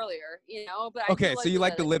to be girlier, you know. But Okay, I so do you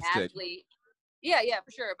like the like, lipstick. athlete. Yeah,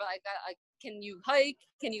 for sure. But like, can you hike?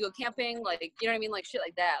 Can you go camping? Like, you know what I mean? Like shit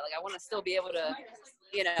like that. Like I want to still be able to,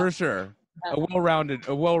 you know. For sure. A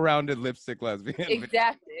well-rounded lipstick lesbian.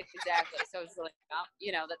 Exactly. So it's like,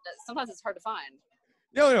 you know, that sometimes it's hard to find.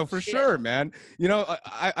 No, for sure, man. You know,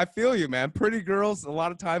 I feel you, man. Pretty girls, a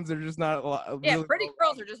lot of times they're just not a lot. Yeah, really pretty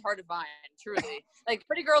girls are just hard to find. Truly, like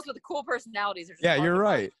pretty girls with cool personalities are just. Yeah, hard you're to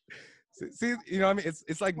right. See, you know what I mean?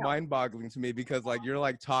 It's like mind-boggling to me because like you're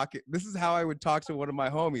like talking. This is how I would talk to one of my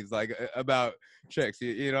homies like about chicks.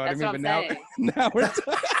 You know what That's I mean? what I'm But now we're.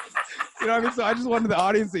 You know what I mean? So I just wanted the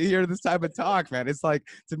audience to hear this type of talk, man. It's like,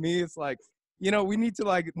 to me, it's like, you know, we need to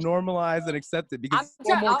like normalize and accept it because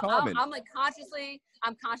it's more common. I'm consciously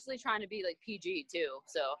trying to be like PG too.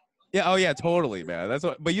 So. Yeah. Oh yeah. Totally, man. That's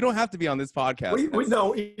what. But you don't have to be on this podcast. We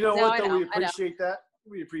know. You know No, what? I Though know, we I know. appreciate that.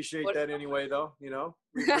 We appreciate that anyway, though. You know,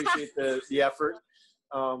 we appreciate the effort.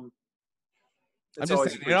 I'm It's just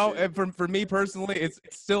always saying, you know, appreciated. and for me personally, it's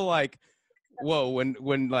still like, whoa, when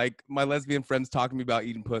like my lesbian friends talk to me about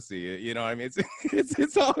eating pussy, you know what I mean?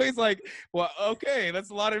 It's always like, well, okay, that's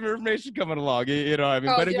a lot of information coming along, you know what I mean?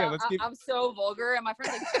 Oh, But dude, again, let's keep. I'm so vulgar, and my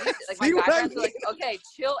friends like my See guy what I friends are like, okay,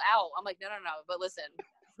 chill out. I'm like, no, but listen.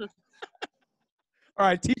 All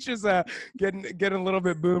right, teachers getting a little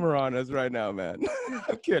bit boomer on us right now, man.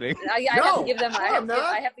 I'm kidding. I have No, to give them. I'm not.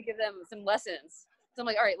 I have to give them some lessons. So I'm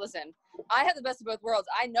like, all right, listen. I have the best of both worlds.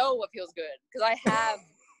 I know what feels good because I have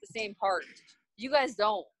the same part. You guys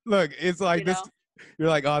don't. Look, it's like You this. know? You're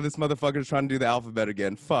like, oh, this motherfucker's trying to do the alphabet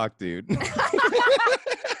again. Fuck, dude.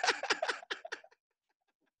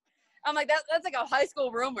 I'm like, that's like a high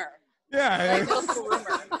school rumor. Yeah. Like middle school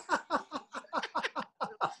rumor.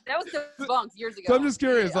 That was debunked years ago. So I'm just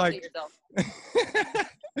curious, Yeah, like. update yourself.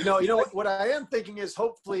 You know what I am thinking is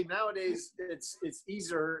hopefully nowadays it's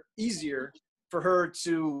easier for her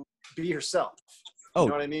to be yourself. Oh. You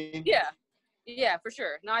know what I mean? Yeah, for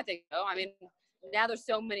sure. No, I think so. I mean, now there's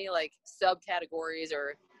so many like subcategories,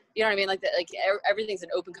 or you know what I mean, like that, like everything's an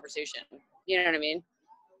open conversation. You know what I mean?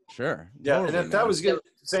 Sure. Yeah, Totally, and if that man. was good,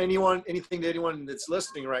 say anything to anyone that's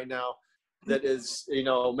listening right now, that is, you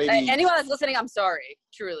know, maybe Anyone that's listening, I'm sorry,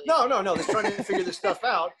 truly. no, that's trying to figure this stuff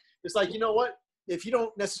out. It's like, you know what? If you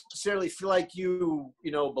don't necessarily feel like you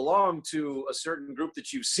belong to a certain group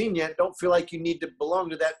that you've seen yet, don't feel like you need to belong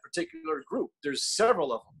to that particular group. There's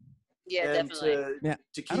several of them. Yeah, and definitely.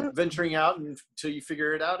 to keep venturing out until you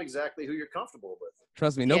figure it out exactly who you're comfortable with.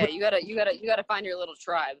 Trust me, Yeah, nobody. you gotta find your little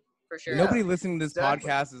tribe for sure. Nobody listening to this Exactly.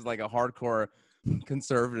 podcast is like a hardcore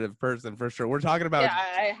conservative person for sure. We're talking about Yeah,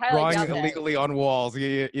 I highly drawing doubt illegally on walls.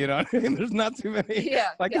 You know what I mean? There's not too many that. Yeah,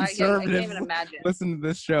 like I can't conservatives even imagine. listen to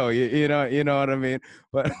this show. You know what I mean?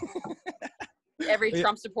 But Every Yeah.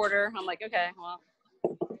 Trump supporter, I'm like, okay, well.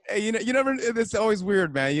 hey, you never. It's always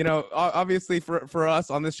weird, man. You know, obviously for us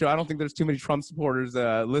on this show, I don't think there's too many Trump supporters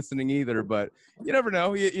listening either. But you never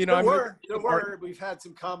know. You know, There were. We've had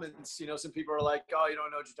some comments. You know, some people are like, "Oh, you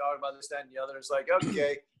don't know what you're talking about," this, that, and the other. It's like,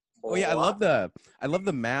 okay. Oh yeah, I love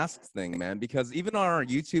the masks thing, man, because even on our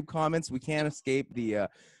YouTube comments, we can't escape the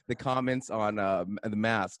comments on the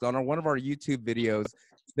masks. On one of our YouTube videos,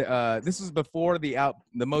 this was before the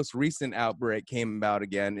most recent outbreak came about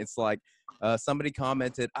again. It's like somebody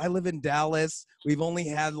commented, "I live in Dallas. We've only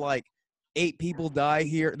had like 8 people die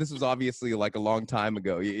here." This was obviously like a long time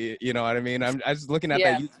ago. You know what I mean? I'm just looking at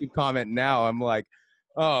that YouTube comment now. I'm like,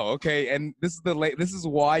 oh, okay. And this is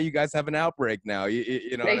why you guys have an outbreak now.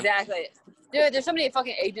 You know. Exactly. Dude, there's so many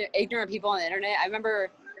fucking ignorant people on the internet. I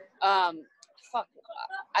remember, I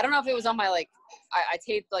don't know if it was on my, like, I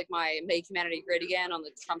taped, like, my Make Humanity Great Again on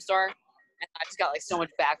the Trump Star, and I just got, like, so much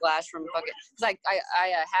backlash from fucking, because I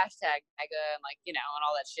hashtag MAGA and, like, you know, and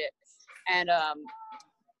all that shit. And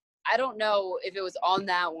I don't know if it was on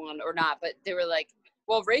that one or not, but they were like,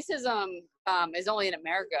 well, racism is only in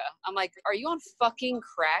America. I'm like, are you on fucking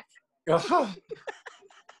crack? Is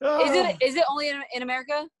it only in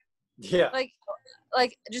America? Yeah. Like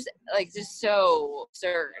just so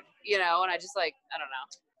absurd, you know? And I just like, I don't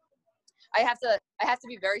know. I have to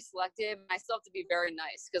be very selective, and I still have to be very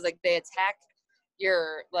nice, because like they attack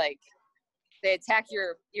your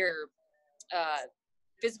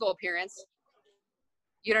physical appearance.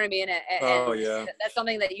 You know what I mean? And that's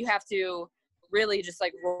something that you have to really just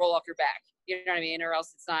like roll off your back. You know what I mean? Or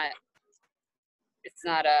else it's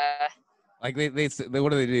not like they what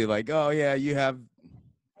do they do? Like, oh yeah,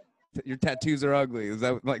 your tattoos are ugly. Is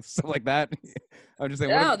that like stuff like that? I'm just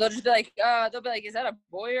saying. No, they'll just be like, is that a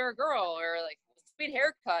boy or a girl, or like sweet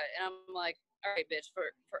haircut? And I'm like, all right, bitch.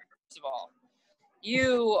 First of all,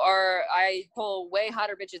 I pull way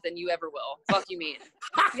hotter bitches than you ever will. Fuck you mean?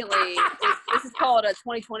 Secondly, this is called a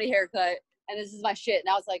 2020 haircut, and this is my shit.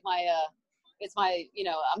 Now it's like it's my, you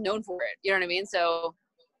know, I'm known for it. You know what I mean? So.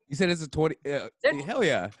 You said it's a 20. Hell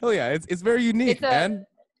yeah. It's very unique, man.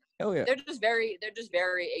 Hell yeah. They're just very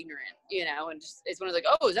ignorant, you know, and just it's one of like,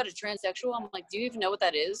 oh, is that a transsexual? I'm like, do you even know what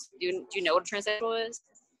that is? Do you know what a transsexual is?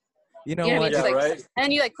 You know what? what? Yeah, like, right. And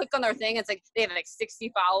then you like click on their thing. It's like they have like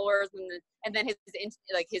 60 followers, and then his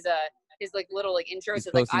like little like intro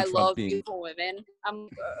says like, I love beautiful women. I'm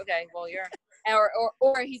okay. Well, you're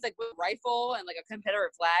or he's like with a rifle and like a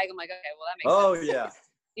Confederate flag. I'm like, okay, well that makes sense. Yeah.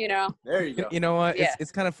 You know. There you go. You know what? Yeah.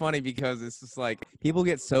 It's kind of funny because it's just like people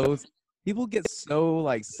get so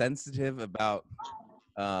like sensitive about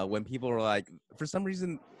when people are like, for some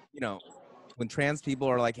reason, you know, when trans people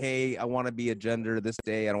are like, hey, I want to be a gender this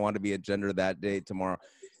day, I don't want to be a gender that day tomorrow.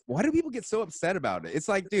 Why do people get so upset about it? It's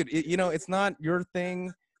like, dude, you know, it's not your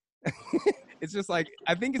thing. It's just like,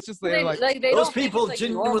 I think it's just they're like those people like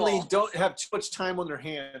genuinely normal. don't have too much time on their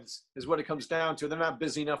hands is what it comes down to. They're not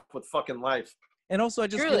busy enough with fucking life. And also I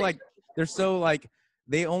just feel like they're so like,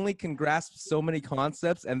 they only can grasp so many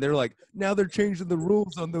concepts, and they're like, now they're changing the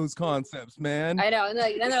rules on those concepts, man. I know, and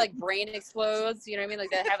then their like brain explodes. You know what I mean? Like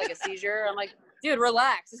they have like a seizure. I'm like, dude,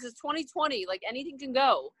 relax. This is 2020. Like anything can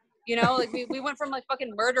go. You know, like we went from like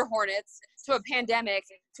fucking murder hornets to a pandemic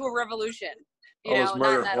to a revolution. You know, those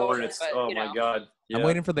murder not in that hornets. order, but, Oh my god. Yeah. I'm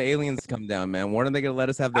waiting for the aliens to come down, man. When are they gonna let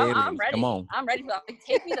us have the aliens? I'm ready. Come on. I'm ready for that. Like,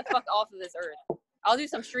 take me the fuck off of this earth. I'll do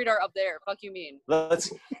some street art up there. Fuck you mean?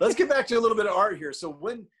 Let's get back to a little bit of art here. So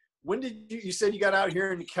when did you said you got out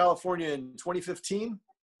here in California in 2015?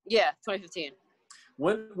 Yeah, 2015.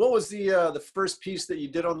 What was the first piece that you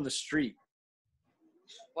did on the street?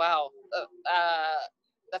 Wow.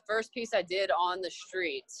 The first piece I did on the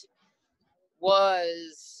street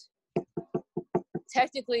was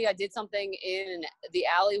technically I did something in the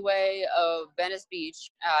alleyway of Venice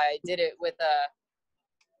Beach. I did it with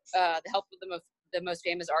the help of the most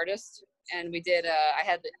famous artist, and we did. I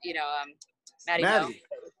had Maddie. Maddie.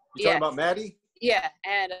 You talking about Maddie? Yeah,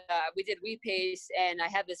 and we did Weed Paste, and I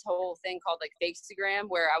had this whole thing called like Fakestagram,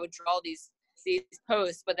 where I would draw these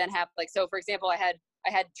posts, but then have like, so for example, I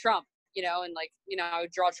had Trump, and like, I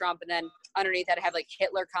would draw Trump, and then underneath that I have like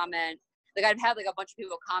Hitler comment. Like I'd have like a bunch of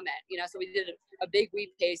people comment, so we did a big Weed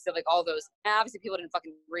Paste of like all those. And obviously people didn't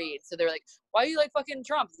fucking read, so they're like, "Why are you like fucking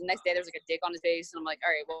Trump?" The next day there's like a dick on his face, and I'm like, "All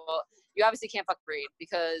right, well, you obviously can't fucking read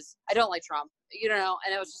because I don't like Trump,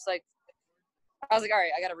 And it was just like, I was like, all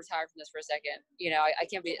right, I gotta retire from this for a second, I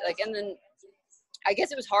can't be like. And then I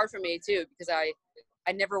guess it was hard for me too because I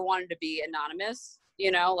never wanted to be anonymous,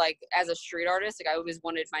 like as a street artist, like I always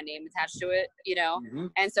wanted my name attached to it, Mm-hmm.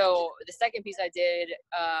 And so the second piece I did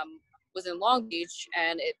was in Long Beach,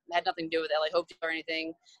 and it had nothing to do with LA Hope or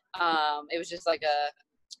anything. It was just like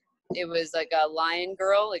a lion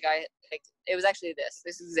girl. It was actually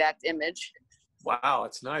this exact image. Wow,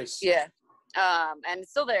 it's nice. Yeah. And it's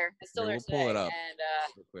still there. It's still Here, there we'll today. pull it up And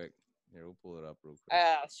real quick. Here, we'll pull it up real quick.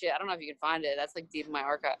 oh shit, I don't know if you can find it. That's like deep in my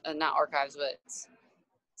archive, not archives, but it's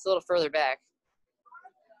a little further back.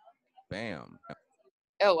 Bam.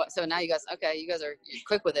 Oh, so now you guys are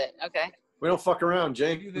quick with it. Okay. We don't fuck around,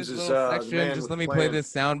 Jay. Do this This is little the section. man Just with let me the play plan.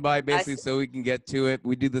 this sound bite basically so we can get to it.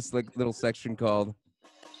 We do this like little section called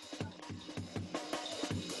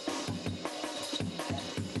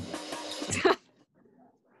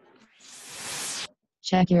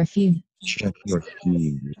Check your feed. Check your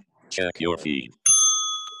feed. Check your feed.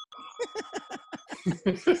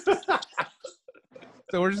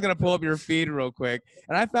 So we're just gonna pull up your feed real quick,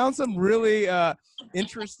 and I found some really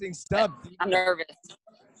interesting stuff I'm nervous.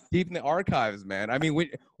 deep in the archives, man. I mean,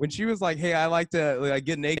 when she was like, "Hey, I like to like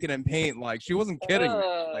get naked and paint," like she wasn't kidding.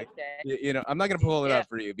 Like, Okay. I'm not gonna pull it Yeah. up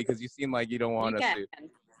for you because you seem like you don't want You us can.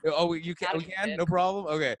 to. Oh, you can. I We don't can. give a No problem.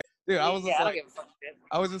 Okay, dude. I was Yeah, just I don't like, give a fuck, dude.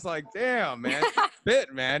 I was just like, damn, man,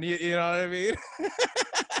 fit, man. You know what I mean?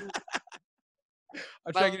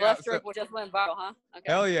 I'm My checking it out. left So- stroke just went viral, huh?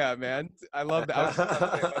 Okay. Hell yeah, man. I love that. I was just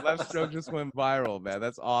about to say, my left stroke just went viral, man.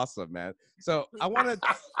 That's awesome, man. So I want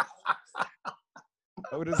to.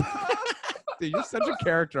 Dude, you're such a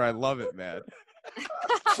character. I love it, man.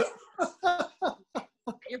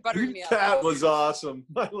 You're buttering me up. That was awesome.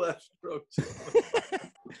 My left stroke.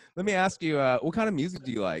 Let me ask you, what kind of music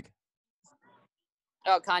do you like?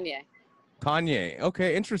 Oh, Kanye. Kanye.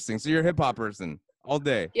 Okay, interesting. So you're a hip hop person all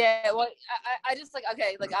day. Yeah, well, I just like,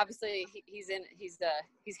 okay, like obviously he's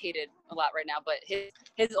hated a lot right now, but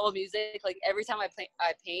his old music, like every time I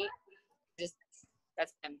paint, just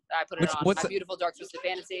that's him. I put it on. What's My Beautiful Dark Twisted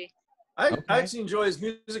Fantasy. I actually enjoy his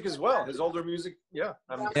music as well. His older music. Yeah.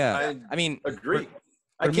 Yeah. I mean, I agree. for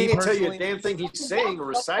I me can't tell you a personally- damn thing he's saying or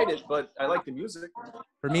recite it, but I like the music.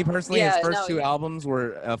 For me personally, Yeah, his first no, two yeah. albums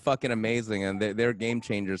were fucking amazing, and they're game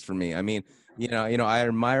changers for me. I mean, I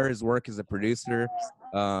admire his work as a producer,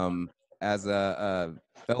 as a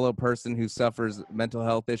fellow person who suffers mental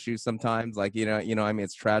health issues sometimes. Like, I mean,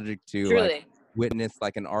 it's tragic to Truly. like witness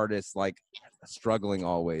like an artist like struggling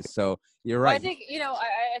always. So you're Well, right. I think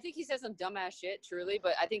I think he says some dumbass shit, truly,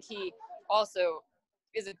 but I think he also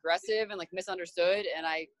is aggressive and like misunderstood, and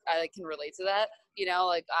I like, can relate to that.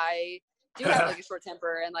 Like I do have like a short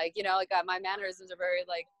temper, and like my mannerisms are very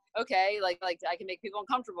like okay, like I can make people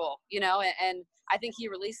uncomfortable, and I think he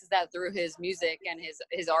releases that through his music and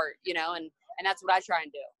his art, and that's what I try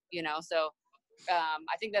and do, So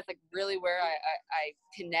I think that's like really where I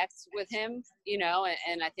connect with him,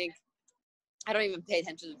 and I think I don't even pay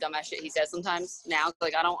attention to the dumbass shit he says sometimes now.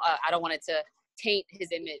 Like I don't want it to taint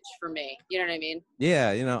his image for me. You know what I mean?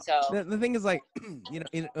 Yeah, So the thing is like,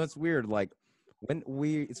 it's weird. Like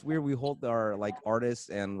it's weird we hold our like artists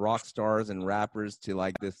and rock stars and rappers to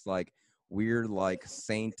like this like weird like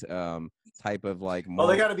saint type of like. Oh,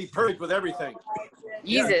 they got to be perfect with everything.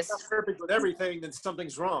 Yeah, if Jesus. they're not perfect with everything, then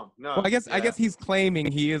something's wrong. No. Well, I yeah. guess he's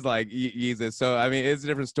claiming he is like Jesus. So I mean, it's a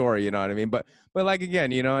different story. You know what I mean? But like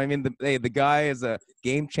again, I mean, the guy is a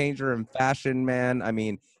game changer in fashion, man. I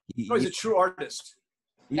mean, No, he's a true artist.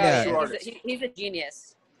 yeah, true he's, artist. he's a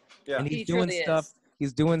genius. Yeah. and He he's doing truly stuff. is.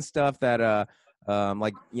 He's doing stuff that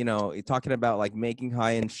like talking about like making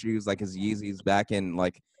high-end shoes like his Yeezys back in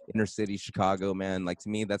like inner city Chicago, man. Like to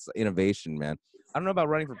me, that's innovation, man. I don't know about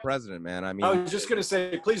running for president, man. I mean, I was just gonna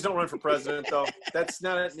say, please don't run for president, though. It's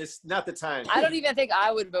not the time. I don't even think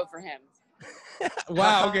I would vote for him.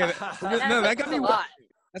 wow. Okay, no, that got That's me. a lot.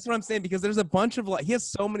 That's what I'm saying because there's a bunch of like he has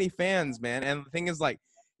so many fans, man. And the thing is like,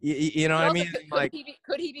 you know what I Also, mean? Like,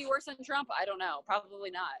 could he be worse than Trump? I don't know.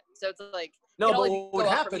 Probably not. So it's like No, it can but only what go would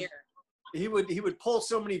up from happen? here. He would pull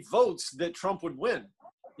so many votes that Trump would win.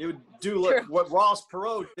 He would do what Ross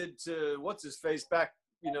Perot did to what's his face back,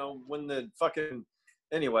 when the fucking.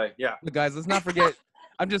 Anyway, yeah. But guys, let's not forget.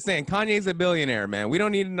 I'm just saying, Kanye's a billionaire, man. We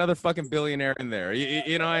don't need another fucking billionaire in there.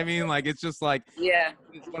 You know what I mean? Like, it's just like, Yeah.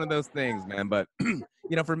 it's one of those things, man. But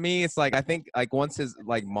for me, it's like I think like once his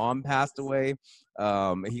like mom passed away,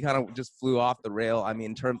 he kind of just flew off the rail. I mean,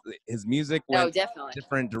 in terms of his music went definitely. a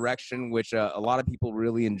different direction, which a lot of people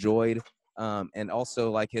really enjoyed. And also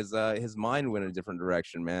like his mind went a different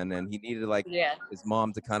direction, man. And he needed like his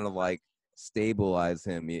mom to kind of like stabilize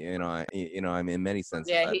him, I mean, in many senses.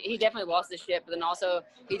 Yeah, he definitely lost the shit, but then also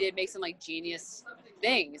he did make some like genius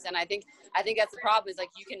things, and I think that's the problem is like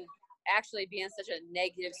you can actually be in such a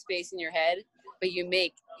negative space in your head, but you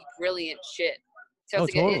make brilliant shit. So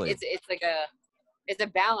it's like totally. it's a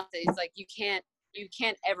balance. It's like you can't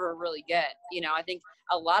ever really get. I think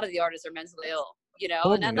a lot of the artists are mentally ill.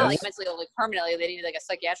 Totally, and not like mentally ill like permanently. They need like a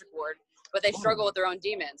psychiatric ward, but they struggle with their own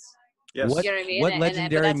demons. Yes. What, You know what I mean? what And legendary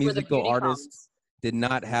that's where the musical beauty artist comes. did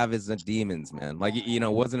not have his demons, man? Like,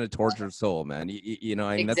 wasn't a tortured soul, man. I mean,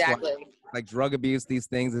 Exactly. that's why, like drug abuse, these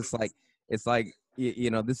things, it's like this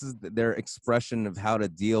is their expression of how to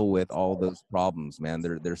deal with all those problems, man.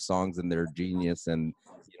 Their songs and their genius and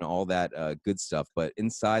all that good stuff, but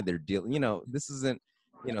inside their deal, this isn't.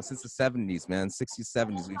 Since the 70s, man, 60s,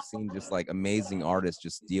 70s, we've seen just like amazing artists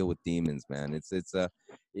just deal with demons, man.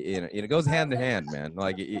 It goes hand to hand, man.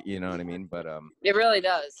 Like, you know what I mean? But It really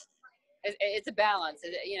does. It's a balance.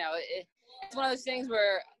 It's one of those things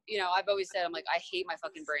where I've always said I'm like I hate my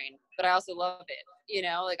fucking brain, but I also love it.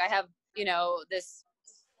 Like I have this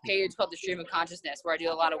page called the Stream of Consciousness where I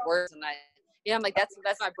do a lot of work, and I'm like that's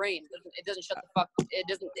my brain. It doesn't shut the fuck. It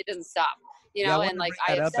doesn't stop. Yeah, I and like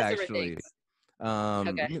I up, obsess over actually. things.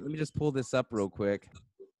 Okay. Let me just pull this up real quick.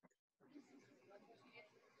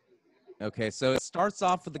 Okay, so it starts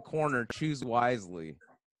off with the corner, choose wisely.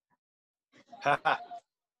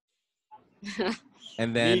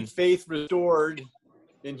 And then need faith restored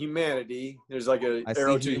in humanity. There's like a I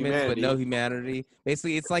arrow see to humans, humanity. but no humanity.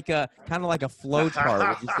 Basically, it's like a kind of like a flow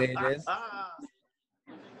chart. Would you say it is? A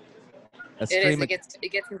It stream is. of- It gets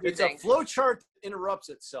It's a confusing. flow chart that interrupts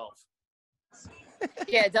itself.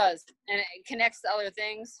 Yeah, it does, and it connects to other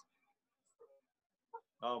things.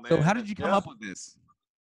 Oh man. So how did you come up with this?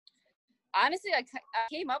 Honestly, I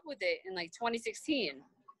came up with it in like 2016,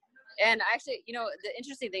 and actually, the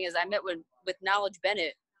interesting thing is I met with Knowledge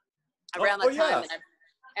Bennett around that time,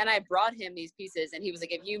 and I brought him these pieces, and he was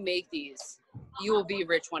like, "If you make these, you will be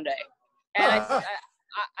rich one day." And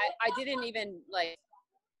I didn't even like.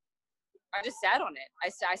 I just sat on it. I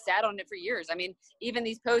sat on it for years. I mean, even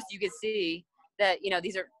these posts you could see that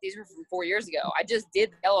these are from 4 years ago. I just did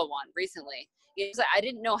the yellow one recently. I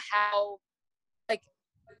didn't know how. Like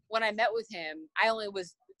when I met with him, I only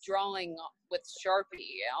was drawing with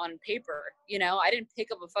Sharpie on paper. I didn't pick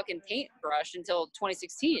up a fucking paintbrush until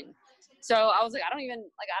 2016. So I was like, I don't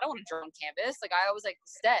want to draw on canvas. Like I was like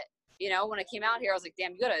set. When I came out here, I was like,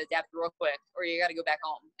 damn, you gotta adapt real quick, or you gotta go back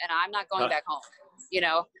home. And I'm not going back home.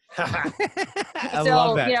 I So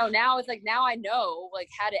love that. now it's like now I know like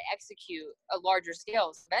how to execute a larger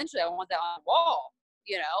scale. So eventually, I want that on the wall.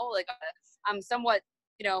 Like I'm somewhat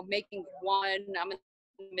making one. I'm in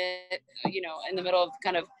the middle of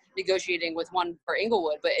kind of negotiating with one for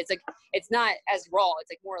Inglewood, but it's like it's not as raw. It's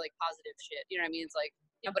like more like positive shit. You know what I mean? It's like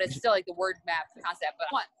but it's still like the word map concept. But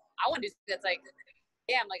I want to do something that's like.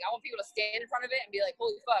 Damn, like I want people to stand in front of it and be like,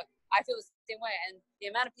 holy fuck, I feel the same way. And the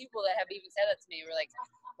amount of people that have even said that to me were like,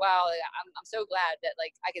 wow, like, I'm so glad that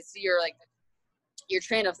like I can see your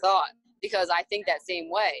train of thought because I think that same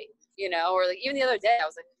way, or like even the other day I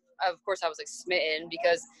was like, of course I was like smitten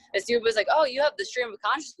because this dude was like, oh, you have the Stream of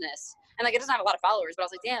Consciousness. And like it doesn't have a lot of followers, but I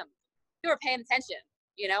was like, damn, you are paying attention,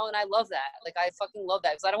 and I love that. Like I fucking love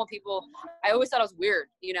that because I don't want people, I always thought I was weird,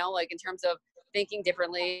 like in terms of thinking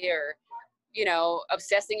differently or,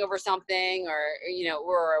 obsessing over something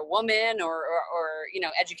or a woman or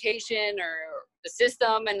education or the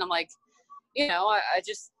system. And I'm like, I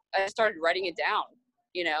started writing it down,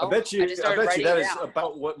 I bet you that is down.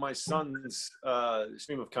 about what my son's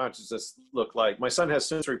stream of consciousness looked like. My son has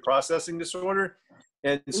sensory processing disorder.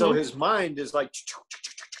 And so his mind is like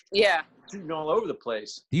shooting all over the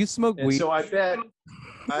place. Do you smoke weed? So I bet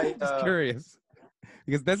I'm just curious.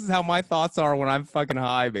 Because this is how my thoughts are when I'm fucking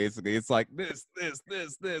high, basically. It's like this.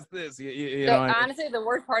 You know, honestly, the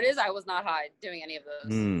worst part is I was not high doing any of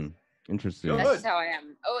those. Interesting. Good. That's just how I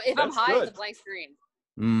am. Oh, if I'm high, it's a blank screen.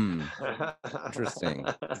 Interesting.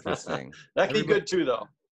 That can be good too, though.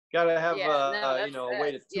 Got to have a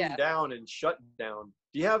way to tune yeah. down and shut down.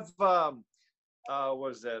 Do you have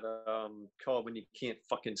what is that called when you can't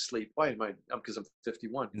fucking sleep? Why am I? Because I'm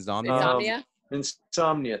 51. Insomnia. Insomnia.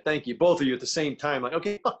 Insomnia. Thank you, both of you at the same time. Like,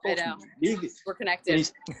 okay, I know. We're connected.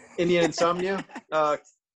 Indian insomnia.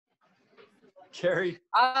 Carrie.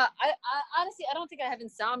 I honestly, I don't think I have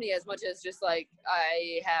insomnia as much as just like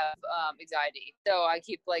I have anxiety. So I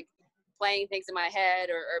keep like playing things in my head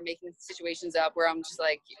or making situations up where I'm just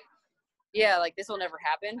like, yeah, like this will never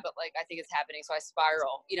happen, but like I think it's happening, so I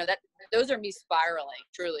spiral. You know, that those are me spiraling,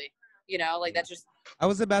 truly. You know, like that's just. I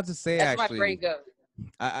was about to say that's actually. where my brain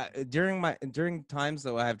goes. During times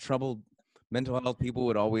though I have trouble mental health, people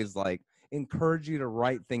would always like encourage you to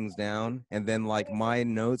write things down, and then like my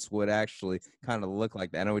notes would actually kind of look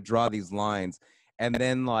like that, and I would draw these lines, and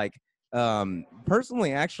then like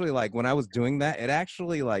personally actually like when I was doing that, it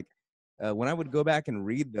actually like when I would go back and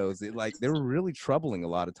read those, it like they were really troubling a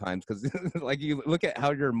lot of times, because like you look at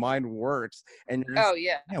how your mind works and you're just, oh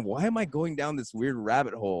yeah, man, why am I going down this weird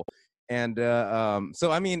rabbit hole? And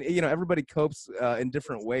so I mean, you know, everybody copes in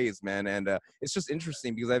different ways, man, and it's just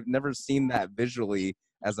interesting because I've never seen that visually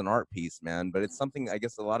as an art piece, man, but it's something I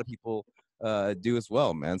guess a lot of people do as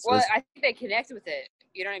well, man. So well, I think they connect with it,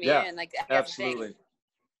 you know what I mean? Yeah, and like that's the thing. absolutely.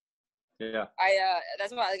 Yeah.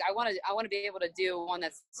 That's why like I want to be able to do one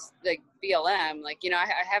that's like BLM, like, you know, I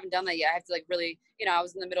haven't done that yet. I have to like really, you know, I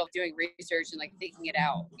was in the middle of doing research and like thinking it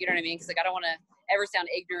out, you know what I mean? Because like I don't want to ever sound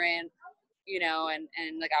ignorant, you know, and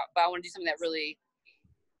like but I want to do something that really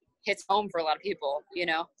hits home for a lot of people, you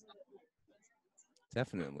know.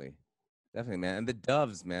 Definitely, man. And the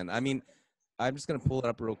doves, man, I mean, I'm just gonna pull it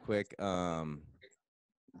up real quick,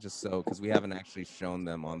 just so, because we haven't actually shown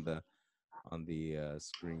them on the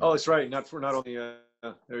screen. Oh, that's right. Not only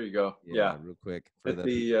there you go. Yeah. Real quick for At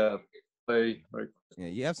the play. Right. Yeah,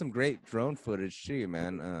 you have some great drone footage too,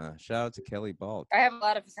 man. Shout out to Kelly Balk. I have a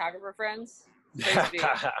lot of photographer friends.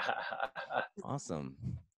 Awesome.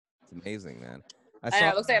 It's amazing, man. I know,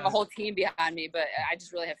 it looks like I have a whole team behind me, but I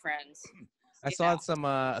just really have friends. I saw some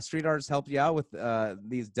street artists helped you out with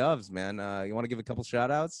these doves, man. You want to give a couple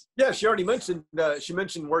shout outs? Yeah, she already mentioned, she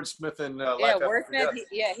mentioned Wordsmith and yeah, Wordsmith.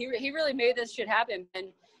 He really made this shit happen.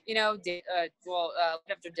 And, you know,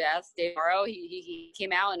 after death, Dave Morrow, he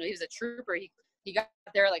came out and he was a trooper. He got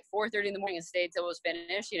there at like 4:30 in the morning and stayed till it was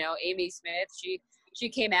finished. You know, Amy Smith, she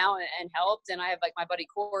came out and helped. And I have like my buddy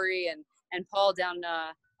Corey and Paul down.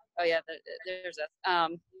 There's a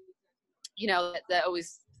you know, that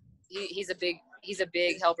always. He's a big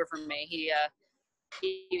helper for me.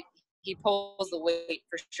 He pulls the weight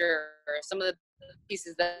for sure. Some of the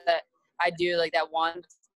pieces that I do, like that 1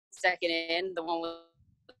 second in, the one with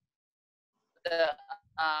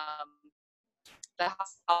the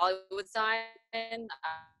Hollywood sign,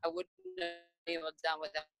 I wouldn't have been able to done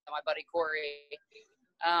with my buddy Corey.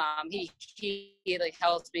 He like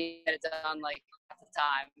helps me get it done like at the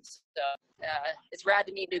time. So it's rad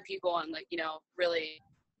to meet new people and like, you know, really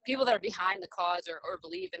people that are behind the cause or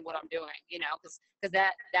believe in what I'm doing, you know, because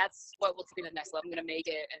that's what will take me to the next level. I'm gonna make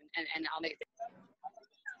it and I'll make it.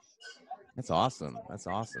 That's awesome,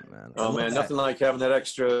 man. Oh man, nothing like having that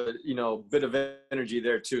extra, you know, bit of energy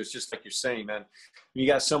there too. It's just like you're saying, man. You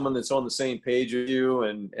got someone that's on the same page with you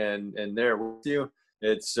and there with you.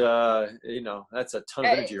 It's you know, that's a ton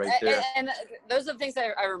of energy right there. And those are the things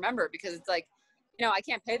that I remember, because it's like, you know, I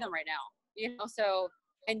can't pay them right now, you know, so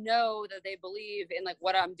I know that they believe in like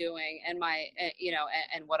what I'm doing and my, you know,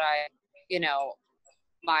 and what I, you know,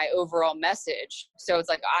 my overall message. So it's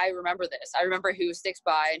like, I remember this. I remember who sticks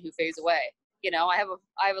by and who fades away. You know, I have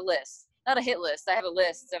a list, not a hit list. I have a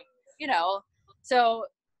list of, you know, so,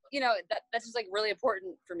 you know, that's just like really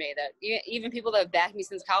important for me, that even people that have backed me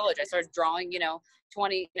since college, I started drawing, you know,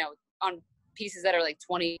 20, you know, on pieces that are like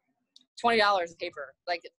 $20 of paper,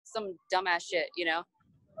 like some dumbass shit, you know?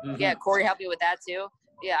 Mm-hmm. Yeah. Corey helped me with that too.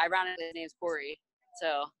 Yeah, ironically, his name's Corey.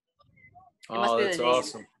 So. That's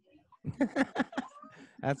awesome.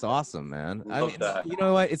 That's awesome, man. I mean, you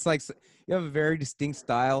know what? It's like you have a very distinct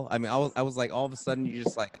style. I mean, I was like, all of a sudden, you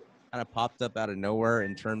just like kind of popped up out of nowhere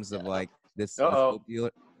in terms of like this.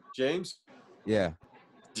 James. Yeah.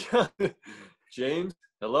 James.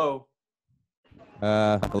 Hello.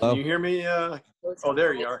 Hello. Can you hear me? Oh,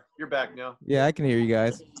 there you are. You're back now. Yeah, I can hear you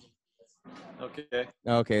guys. Okay.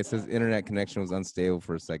 Okay, it says internet connection was unstable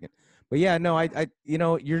for a second, but yeah, no, I you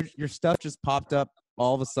know, your stuff just popped up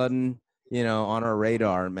all of a sudden, you know, on our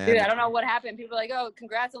radar, man. Dude, I don't know what happened. People are like, "Oh,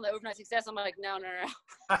 congrats on the overnight success." I'm like, no.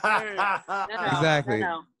 Exactly.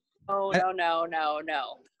 No.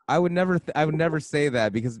 I would never say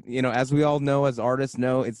that because, you know, as we all know, as artists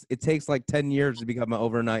know, it takes like 10 years to become an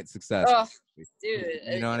overnight success. Oh, dude,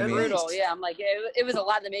 You know what I it's mean? brutal. Yeah, I'm like, it was a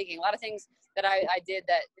lot in the making. A lot of things that I did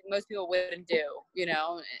that most people wouldn't do. You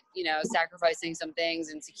know, sacrificing some things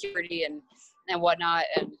and security and whatnot.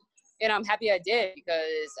 And I'm happy I did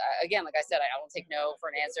because, again, like I said, I don't take no for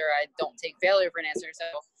an answer. I don't take failure for an answer. So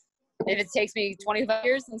if it takes me 25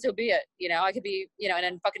 years, then so be it. You know, I could be, in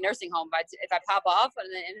a fucking nursing home. But if I pop off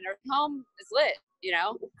in a nursing home, it's lit. You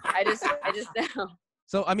know, I just know.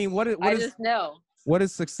 So I mean, I just know. What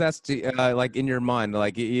is success to like in your mind?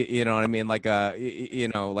 Like you know what I mean? Like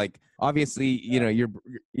like obviously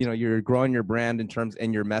you're growing your brand in terms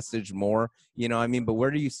and your message more. You know what I mean? But where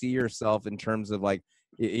do you see yourself in terms of like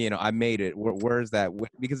I made it? Where is that?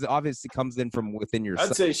 Because it obviously comes in from within yourself.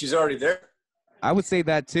 I'd say she's already there. I would say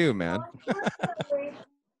that too, man.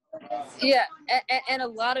 Yeah, and a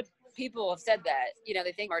lot of people have said that. They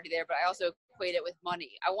think I'm already there, but I also equate it with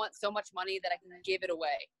money. I want so much money that I can give it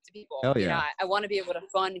away to people. Hell yeah. I want to be able to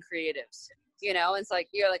fund creatives. It's like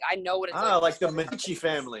you're like I know what it's like the Medici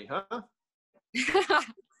family, huh?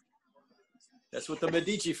 That's what the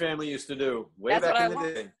Medici family used to do way back in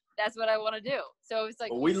the day. That's what I want to do. So it's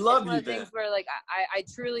like we love one you of the then. things where like I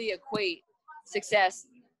truly equate success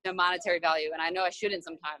to monetary value, and I know I shouldn't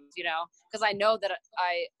sometimes, because I know that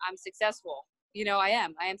I'm successful. I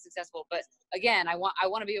am successful, but again, I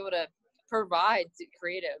want to be able to provide to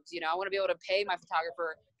creatives. I want to be able to pay my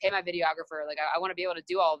photographer, pay my videographer. Like I want to be able to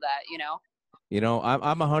do all of that.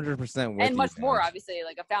 I'm 100% with you. And much more, obviously,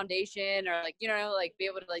 like a foundation or like like be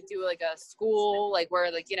able to like do like a school, like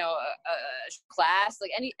where like a class, like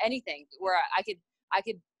anything where I could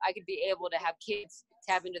be able to have kids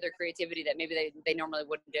tap into their creativity that maybe they normally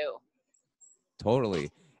wouldn't do. Totally.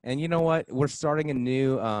 And you know what? We're starting a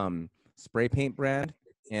new spray paint brand,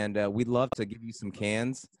 and we'd love to give you some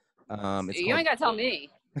cans. You ain't got to tell me.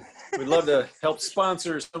 We'd love to help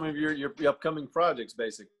sponsor some of your upcoming projects,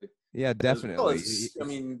 basically. Yeah, definitely. I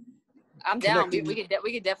mean, I'm down. We could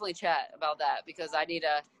definitely chat about that because I need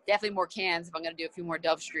definitely more cans if I'm going to do a few more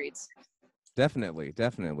Dove Streets. Definitely.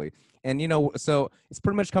 And so it's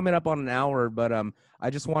pretty much coming up on an hour, but I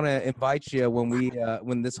just want to invite you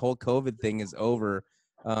when this whole COVID thing is over.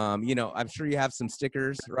 I'm sure you have some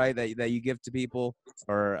stickers, right, that you give to people,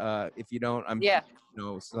 or if you don't,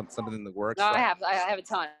 something in the works. No, so. I have a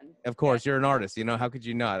ton. Of course, you're an artist. How could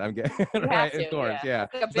you not? I'm getting right. Of course, yeah.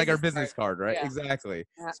 It's like our business card, right? Yeah. Exactly.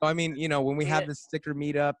 Yeah. So I mean, when we have this sticker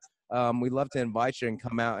meetup, we'd love to invite you and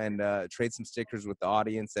come out and trade some stickers with the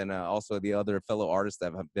audience and also the other fellow artists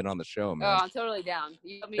that have been on the show, man. Oh, I'm totally down.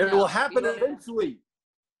 It will happen eventually.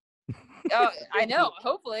 Oh, I know.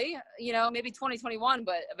 Hopefully, maybe 2021,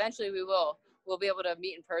 but eventually we'll be able to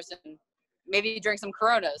meet in person. Maybe drink some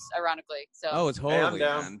Coronas, ironically. So. Oh, totally,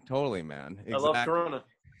 man. Totally, man. Exactly. I love Corona.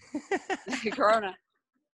 Corona.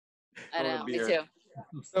 I know. Me too.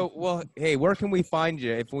 So, well, hey, where can we find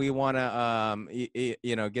you if we want to,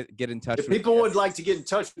 get in touch? If people would like to get in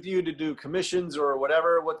touch with you to do commissions or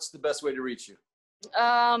whatever, what's the best way to reach you?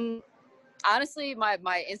 Honestly,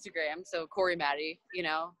 my Instagram, so Corey Maddie,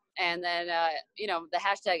 and then the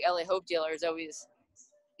hashtag LA Hope Dealer is always,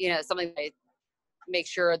 something I make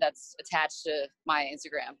sure that's attached to my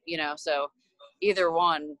Instagram, so either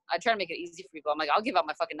one. I try to make it easy for people. I'm like, I'll give out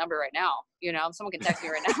my fucking number right now. Someone can text me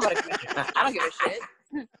right now. I don't give a shit.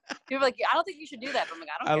 People are like, I don't think you should do that. But I'm like,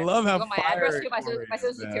 I don't care. I love how my address, get my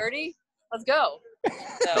social security. Let's go.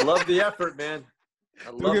 So, I love the effort, man. I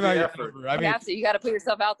love the effort. I mean, you got to put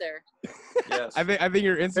yourself out there. Yes. I think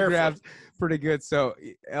your Instagram's pretty good. So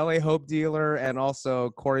LA Hope Dealer and also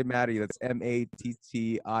Corey Maddie. That's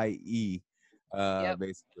MATTIE,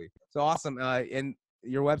 basically. So awesome. And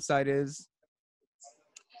your website is?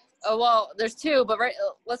 Oh, well, there's two, but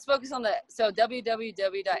let's focus on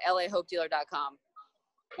www.lahopedealer.com.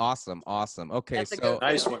 Awesome. Okay. That's so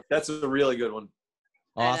nice one. That's a really good one.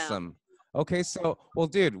 Awesome. Okay. So, well,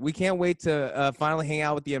 dude, we can't wait to finally hang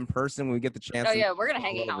out with you in person when we get the chance. Oh yeah. We're going to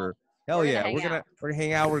hang out. Hell yeah. We're going to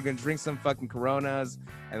hang out. We're going to drink some fucking Coronas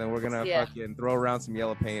and then we're going to fucking throw around some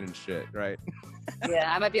yellow paint and shit. Right.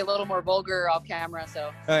 Yeah. I might be a little more vulgar off camera.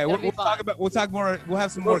 So all right, we'll talk more. We'll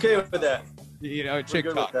have some more. Okay with that. Chick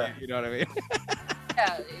talk. You know what I mean?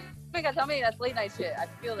 Yeah. You gotta tell me that's late night shit. I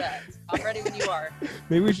feel that. I'm ready when you are.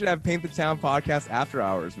 Maybe we should have Paint the Town podcast after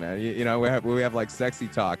hours, man. We have like sexy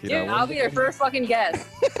talk. Dude, I'll be their first fucking guest.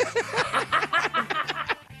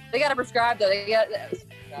 They gotta prescribe though.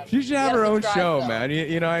 She should have her own show, man.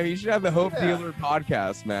 You should have the Hope Dealer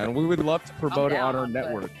podcast, man. We would love to promote it on our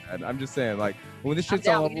network, man. I'm just saying, like, when this shit's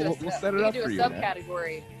all, we'll set it up for you. You can do a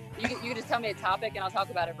subcategory. You can just tell me a topic and I'll talk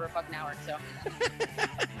about it for a fucking hour. So.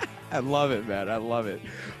 I love it, man. I love it.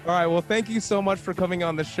 All right. Well, thank you so much for coming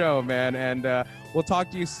on the show, man. And we'll talk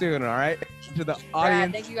to you soon. All right. To the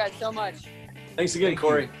audience. Thank you guys so much. Thanks again,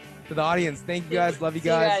 Corey. To the audience, thank you guys. Love you See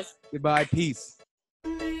you guys. guys. Goodbye. Peace.